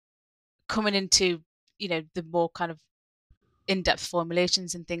coming into, the more kind of in-depth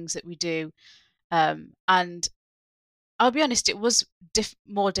formulations and things that we do, and I'll be honest, it was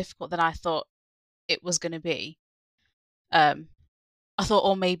more difficult than I thought it was going to be. I thought,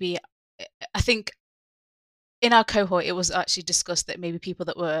 or maybe, I think in our cohort, it was actually discussed that maybe people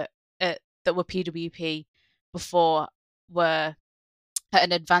that were PWP before were at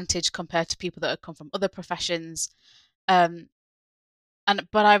an advantage compared to people that had come from other professions. But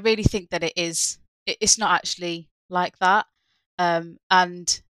I really think that it's not actually like that.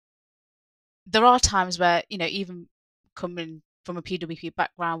 And there are times where, even coming from a PWP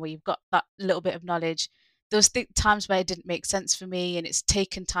background where you've got that little bit of knowledge, there was times where it didn't make sense for me, and it's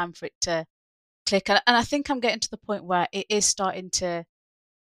taken time for it to click. And I think I'm getting to the point where things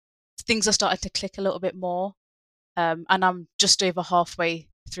are starting to click a little bit more. And I'm just over halfway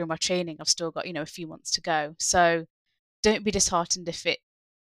through my training. I've still got, a few months to go. So don't be disheartened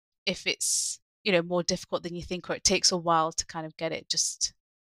if it's more difficult than you think, or it takes a while to kind of get it. Just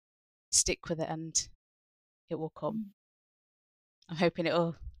stick with it and it will come. I'm hoping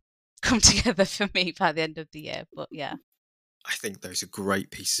it'll come together for me by the end of the year, but yeah. I think those are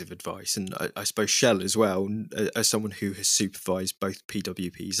great pieces of advice, and I suppose Shell as well, as someone who has supervised both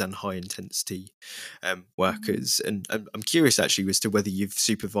PWPs and high intensity workers, and I'm curious actually as to whether you've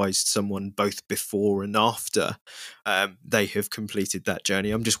supervised someone both before and after they have completed that journey.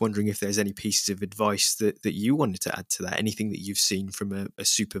 I'm just wondering if there's any pieces of advice that you wanted to add to that, anything that you've seen from a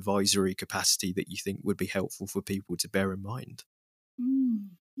supervisory capacity that you think would be helpful for people to bear in mind.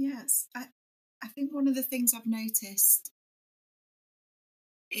 Yes, I think one of the things I've noticed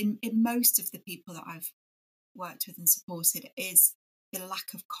in most of the people that I've worked with and supported is the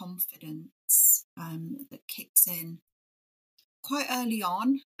lack of confidence that kicks in quite early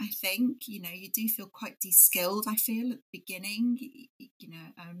on. I think, you do feel quite de-skilled, I feel, at the beginning.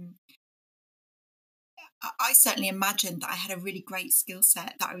 I certainly imagined that I had a really great skill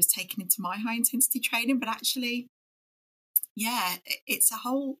set that I was taking into my high intensity training, but actually, yeah, it's a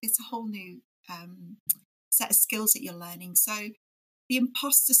whole new set of skills that you're learning. So the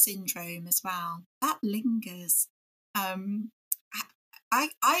imposter syndrome as well, that lingers. I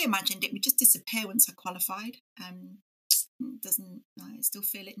imagined it would just disappear once I qualified. Doesn't. I still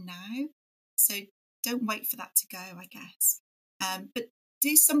feel it now. So don't wait for that to go, I guess. But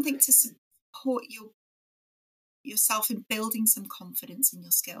do something to support yourself in building some confidence in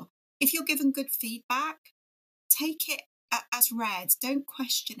your skill. If you're given good feedback, take it as read. Don't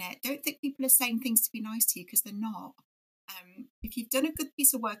question it. Don't think people are saying things to be nice to you, because they're not. If you've done a good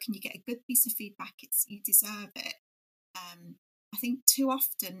piece of work and you get a good piece of feedback, you deserve it. I think too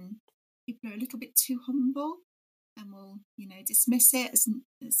often people are a little bit too humble and will, dismiss it as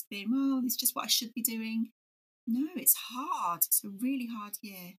being, well, it's just what I should be doing. No, it's hard. It's a really hard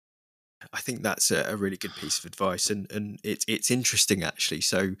year. I think that's a really good piece of advice, and it's interesting actually.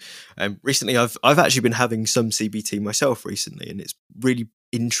 So recently, I've actually been having some CBT myself recently, and it's really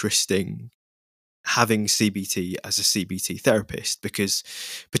interesting having CBT as a CBT therapist, because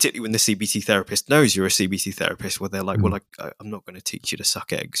particularly when the CBT therapist knows you're a CBT therapist, where they're like, well, I'm not going to teach you to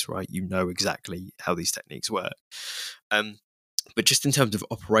suck eggs, right? You know exactly how these techniques work. But just in terms of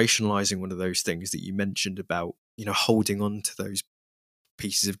operationalizing one of those things that you mentioned about, holding on to those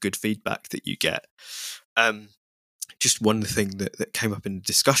pieces of good feedback that you get. just one thing that came up in a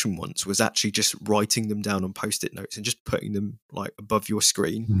discussion once was actually just writing them down on post-it notes and just putting them like above your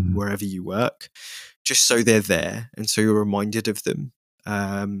screen wherever you work, just so they're there and so you're reminded of them.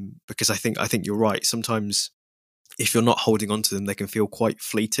 Because I think you're right. Sometimes if you're not holding on to them, they can feel quite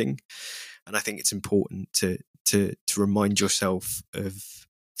fleeting. And I think it's important to remind yourself of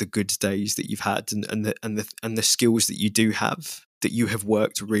the good days that you've had and the skills that you do have, that you have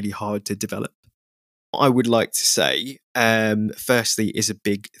worked really hard to develop. I would like to say, firstly, is a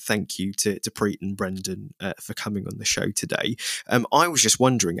big thank you to Preet and Brendan for coming on the show today. I was just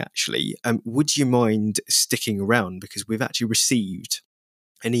wondering, actually, would you mind sticking around, because we've actually received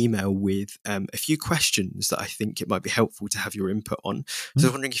an email with a few questions that I think it might be helpful to have your input on. So I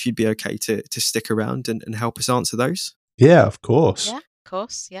was wondering if you'd be okay to stick around and help us answer those. Yeah, of course. Yeah, of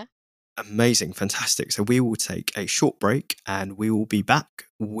course. Yeah. Amazing, fantastic. So we will take a short break and we will be back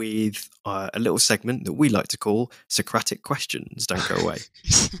with a little segment that we like to call Socratic Questions. Don't go away.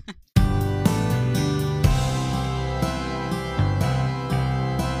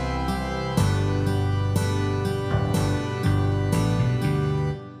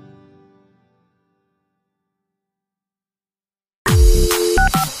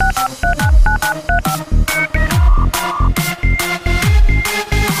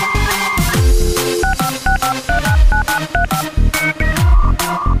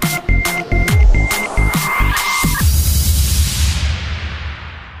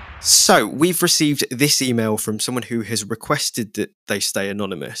 So we've received this email from someone who has requested that they stay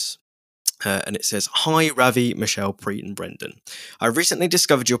anonymous. And it says, "Hi, Ravi, Michelle, Preet and Brendan. I recently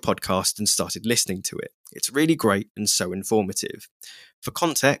discovered your podcast and started listening to it. It's really great and so informative. For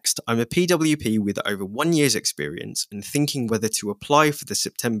context, I'm a PWP with over 1 year's experience and thinking whether to apply for the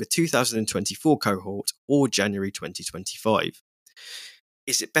September 2024 cohort or January 2025.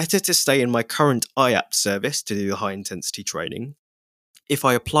 Is it better to stay in my current IAPT service to do the high intensity training? If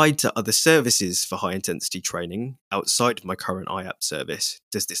I applied to other services for high intensity training outside of my current IAPT service,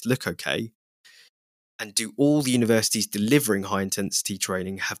 does this look okay? And do all the universities delivering high intensity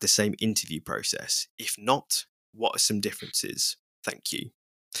training have the same interview process? If not, what are some differences? Thank you."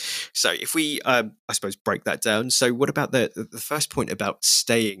 So if we, I suppose, break that down. So what about the first point about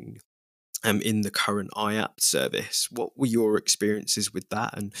staying in the current IAPT service? What were your experiences with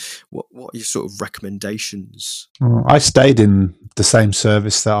that, and what are your sort of recommendations? I stayed in the same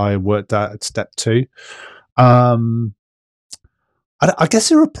service that I worked at Step 2. I guess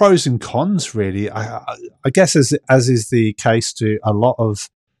there are pros and cons, really. I guess as is the case to a lot of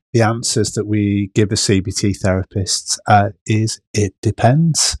the answers that we give as CBT therapists, is it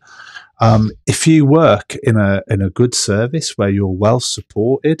depends. If you work in a good service where you're well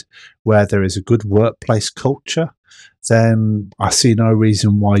supported, where there is a good workplace culture, then I see no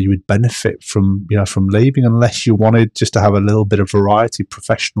reason why you would benefit from leaving, unless you wanted just to have a little bit of variety,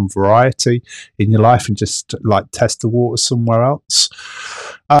 professional variety in your life, and just like test the water somewhere else.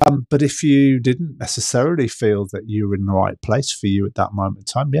 But if you didn't necessarily feel that you were in the right place for you at that moment in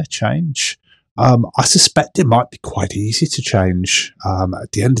time, change. I suspect it might be quite easy to change.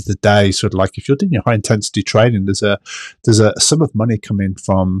 At the end of the day, sort of like if you're doing your high intensity training, there's a sum of money coming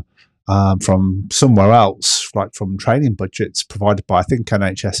from somewhere else, like from training budgets provided by, I think,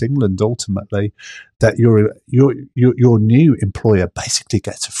 NHS England. Ultimately, that your new employer basically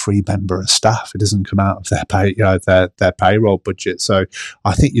gets a free member of staff. It doesn't come out of their pay, their payroll budget. So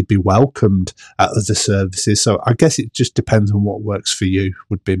I think you'd be welcomed at other services. So I guess it just depends on what works for you.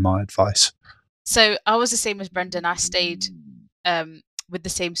 Would be my advice. So I was the same as Brendan. I stayed with the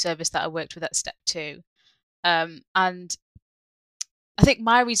same service that I worked with at Step 2. And I think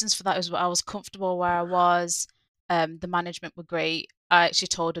my reasons for that is I was comfortable where I was. The management were great. I actually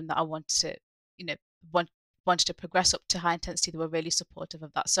told them that I wanted to, wanted to progress up to high intensity. They were really supportive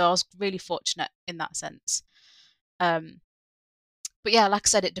of that. So I was really fortunate in that sense. But yeah, like I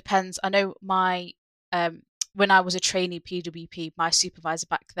said, it depends. I know when I was a trainee PWP, my supervisor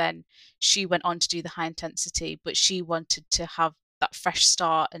back then, she went on to do the high intensity, but she wanted to have that fresh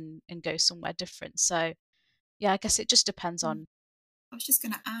start and go somewhere different. So yeah, I guess it just depends on. I was just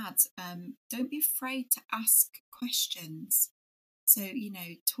going to add, don't be afraid to ask questions. So,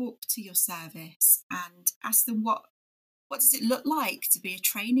 talk to your service and ask them what does it look like to be a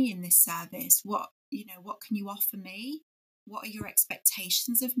trainee in this service? What can you offer me? What are your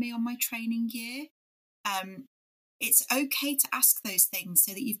expectations of me on my training year? It's okay to ask those things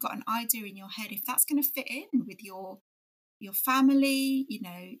so that you've got an idea in your head if that's going to fit in with your family,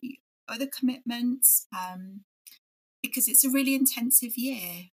 other commitments, because it's a really intensive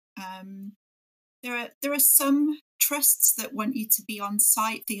year. There are some trusts that want you to be on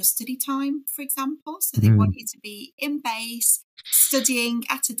site for your study time, for example. So they want you to be in base, studying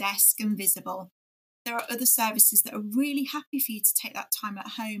at a desk and visible. There are other services that are really happy for you to take that time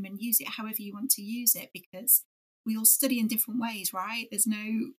at home and use it however you want to use it, because we all study in different ways, right? There's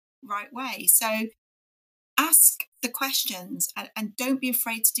no right way. So ask the questions and don't be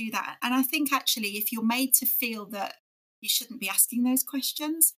afraid to do that. And I think actually, if you're made to feel that you shouldn't be asking those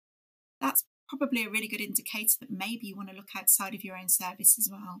questions, that's probably a really good indicator that maybe you want to look outside of your own service as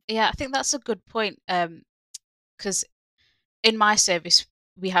well. Yeah, I think that's a good point. Because in my service,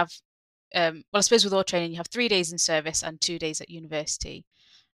 we have, well, I suppose with all training, you have 3 days in service and 2 days at university.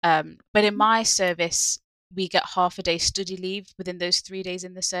 But in my service, we get half a day study leave within those 3 days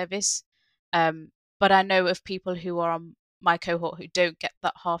in the service. But I know of people who are on my cohort who don't get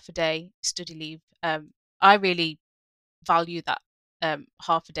that half a day study leave. I really value that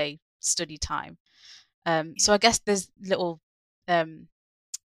half a day study time. So I guess there's little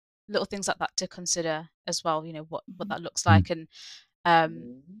things like that to consider as well, what that looks like. And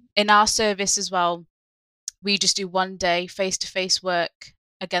in our service as well, we just do 1 day face-to-face work.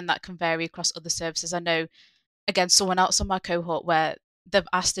 Again, that can vary across other services. I know, again, someone else on my cohort where they've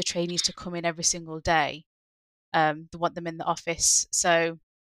asked the trainees to come in every single day. They want them in the office. So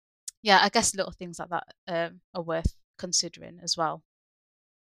yeah, I guess little things like that are worth considering as well.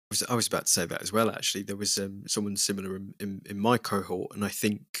 I was about to say that as well, actually. There was someone similar in my cohort, and I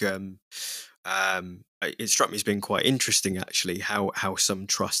think it struck me as being quite interesting, actually, how some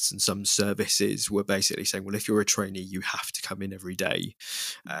trusts and some services were basically saying, well, if you're a trainee, you have to come in every day,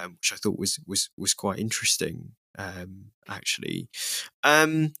 which I thought was quite interesting, actually.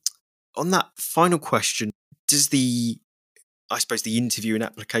 On that final question, does the interview and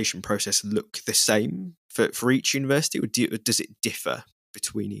application process look the same for each university, or does it differ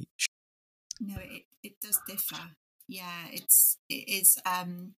between each? No, it does differ. Yeah, it is.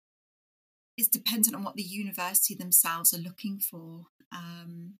 It's dependent on what the university themselves are looking for.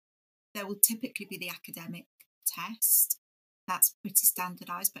 There will typically be the academic test. That's pretty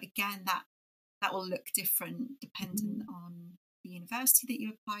standardised, but again, that will look different dependent on the university that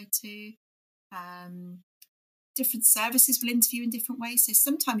you apply to. Different services will interview in different ways. So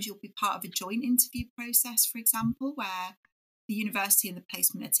sometimes you'll be part of a joint interview process, for example, where the university and the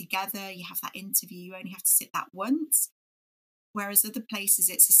placement are together. You have that interview. You only have to sit that once. Whereas other places,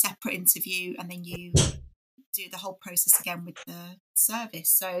 it's a separate interview, and then you do the whole process again with the service.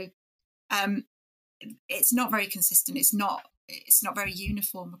 So it's not very consistent. It's not very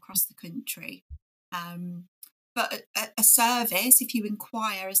uniform across the country. But a service, if you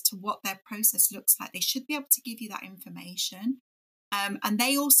inquire as to what their process looks like, they should be able to give you that information. And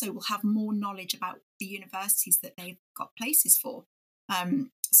they also will have more knowledge about the universities that they've got places for.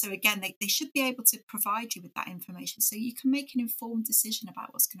 So again, they should be able to provide you with that information so you can make an informed decision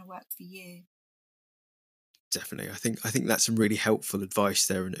about what's going to work for you. Definitely. I think that's some really helpful advice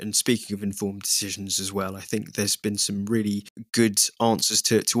there. And speaking of informed decisions as well, I think there's been some really good answers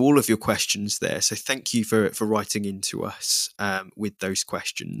to all of your questions there. So thank you for writing into us with those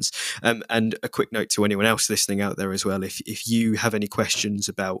questions. And a quick note to anyone else listening out there as well, if you have any questions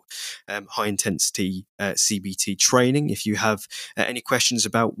about high intensity CBT training, if you have any questions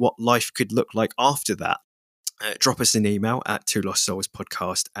about what life could look like after that, drop us an email at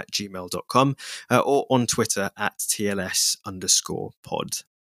twolostsoulspodcast@gmail.com or on Twitter at TLS_pod.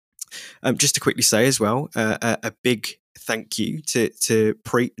 Just to quickly say as well, a big thank you to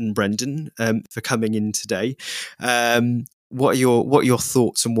Preet and Brendan for coming in today. What are your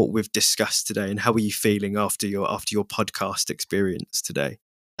thoughts on what we've discussed today, and how are you feeling after your podcast experience today?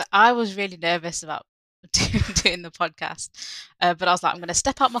 I was really nervous about doing the podcast, but I was like, I'm going to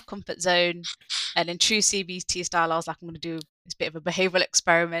step out my comfort zone, and in true CBT style, I was like, I'm going to do this bit of a behavioural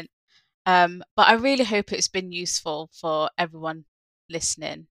experiment. But I really hope it's been useful for everyone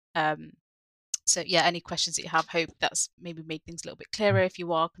listening. So yeah, any questions that you have, hope that's maybe made things a little bit clearer if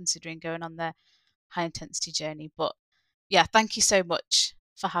you are considering going on the high intensity journey. But yeah, thank you so much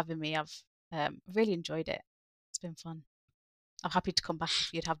for having me. I've really enjoyed it. It's been fun. I'm happy to come back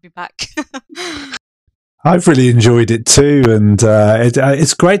if you'd have me back. I've really enjoyed it too, and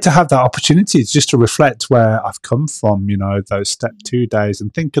it's great to have that opportunity just to reflect where I've come from, those step 2 days,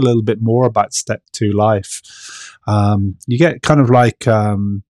 and think a little bit more about step 2 life. You get kind of like,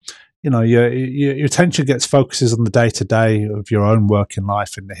 your attention gets focuses on the day-to-day of your own work in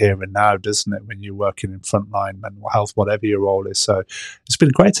life in the here and now, doesn't it, when you're working in frontline mental health, whatever your role is. So it's been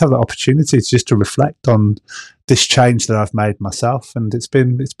great to have that opportunity just to reflect on this change that I've made myself, and it's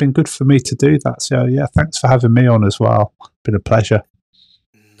been good for me to do that. So yeah, thanks for having me on as well. It's been a pleasure.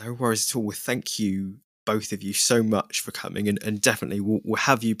 No worries at all. Thank you both of you so much for coming, and definitely we'll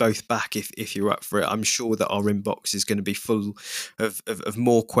have you both back if you're up for it. I'm sure that our inbox is going to be full of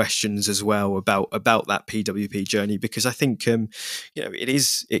more questions as well about that PWP journey, because I think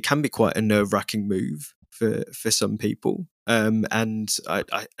it can be quite a nerve-wracking move for some people. And I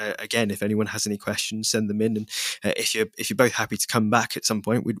again, if anyone has any questions, send them in, and if you're both happy to come back at some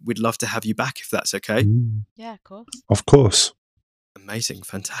point, we'd love to have you back if that's okay. Yeah, of course. Of course. Amazing,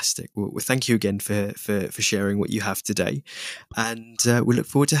 fantastic. Well, thank you again for sharing what you have today, and we look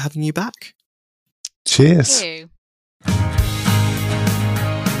forward to having you back. Cheers. Thank you.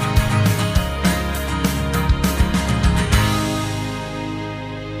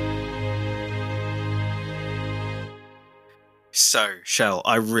 So, Shell,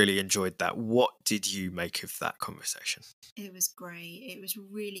 I really enjoyed that. What did you make of that conversation? It was great. It was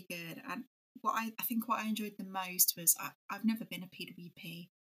really good. And what I think what I enjoyed the most was I've never been a PWP.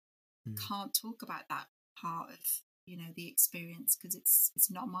 Can't talk about that part of the experience because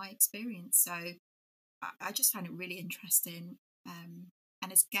it's not my experience. So I just found it really interesting. And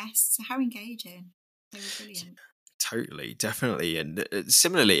as guests, how engaging. They were brilliant. Totally, definitely, and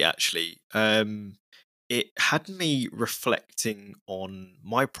similarly, actually, it had me reflecting on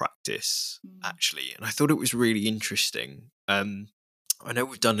my practice, actually, and I thought it was really interesting. I know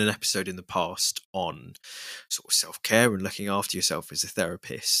we've done an episode in the past on sort of self-care and looking after yourself as a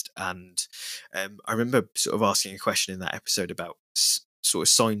therapist, and I remember sort of asking a question in that episode about sort of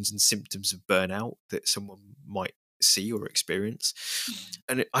signs and symptoms of burnout that someone might see or experience,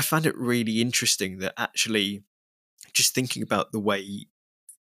 and I found it really interesting that actually, just thinking about the way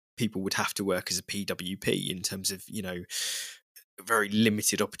people would have to work as a PWP in terms of, very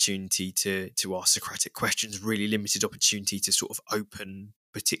limited opportunity to ask Socratic questions, really limited opportunity to sort of open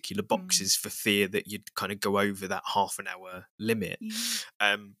particular boxes for fear that you'd kind of go over that half an hour limit.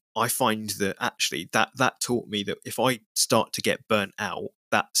 I find that actually that taught me that if I start to get burnt out,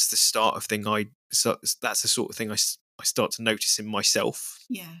 that's the start of that's the sort of thing I start to notice in myself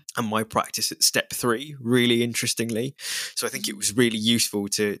and my practice at step 3, really interestingly. So I think it was really useful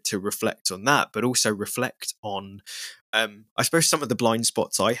to reflect on that, but also reflect on I suppose some of the blind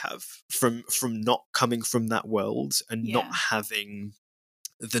spots I have from not coming from that world and not having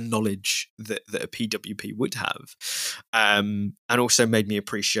the knowledge that a PWP would have, and also made me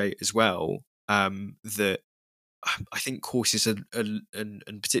appreciate as well that I think courses and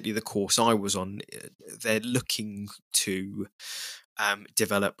particularly the course I was on, they're looking to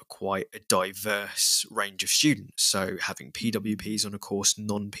develop quite a diverse range of students. So having PWPs on a course,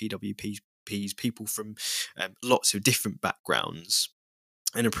 non-PWPs, people from lots of different backgrounds,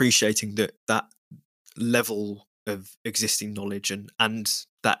 and appreciating that level of existing knowledge and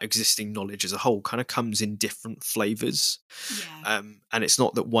that existing knowledge as a whole kind of comes in different flavors. And it's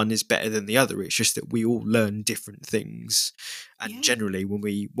not that one is better than the other, it's just that we all learn different things, and generally when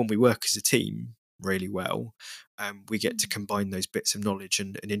we work as a team really well, we get to combine those bits of knowledge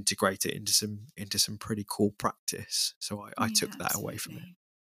and integrate it into some pretty cool practice. So I took that away from it,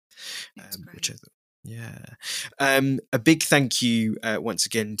 which I thought, a big thank you once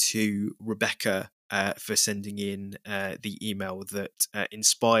again to Rebecca for sending in the email that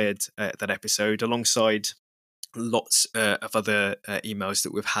inspired that episode, alongside lots of other emails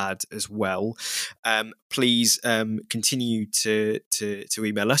that we've had as well. Please continue to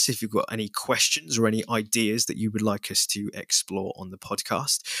email us if you've got any questions or any ideas that you would like us to explore on the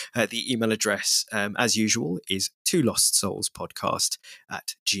podcast. The email address, as usual, is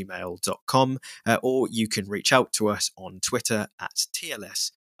twolostsoulspodcast@gmail.com, or you can reach out to us on Twitter at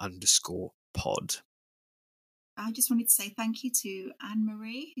 @TLS_pod. I just wanted to say thank you to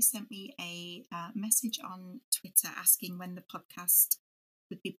Anne-Marie, who sent me a message on Twitter asking when the podcast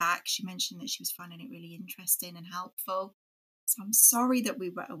would be back. She mentioned that she was finding it really interesting and helpful. So I'm sorry that we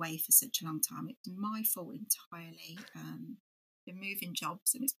were away for such a long time. It was my fault entirely. Been moving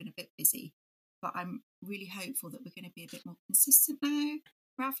jobs and it's been a bit busy. But I'm really hopeful that we're going to be a bit more consistent now.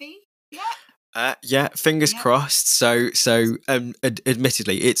 Ravi? Fingers crossed. So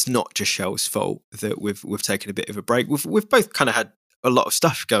admittedly, it's not just Shell's fault that we've taken a bit of a break. We've both kind of had a lot of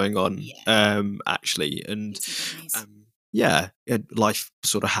stuff going on, actually, and life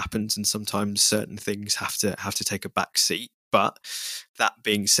sort of happens, and sometimes certain things have to take a back seat. But that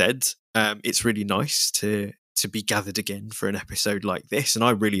being said, it's really nice to be gathered again for an episode like this, and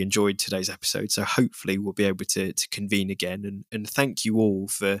I really enjoyed today's episode, so hopefully we'll be able to convene again, and thank you all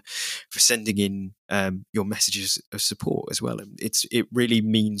for sending in your messages of support as well. And it really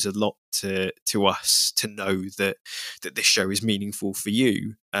means a lot to us to know that this show is meaningful for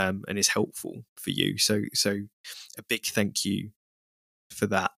you, and is helpful for you, so a big thank you for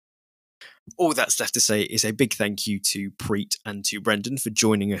that. All that's left to say is a big thank you to Preet and to Brendan for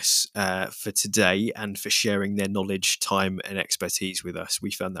joining us for today and for sharing their knowledge, time and expertise with us.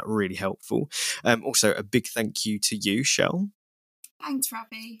 We found that really helpful. Also, a big thank you to you, Shell. Thanks,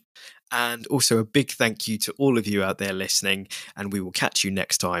 Ravi. And also a big thank you to all of you out there listening, and we will catch you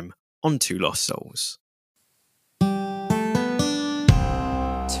next time on Two Lost Souls.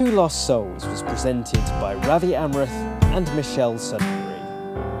 Two Lost Souls was presented by Ravi Amrath and Michelle Sudbury.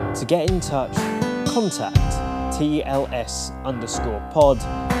 To get in touch, contact TLS_pod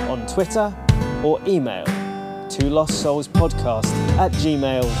on Twitter or email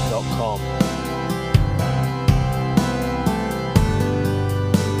twolostsoulspodcast@gmail.com.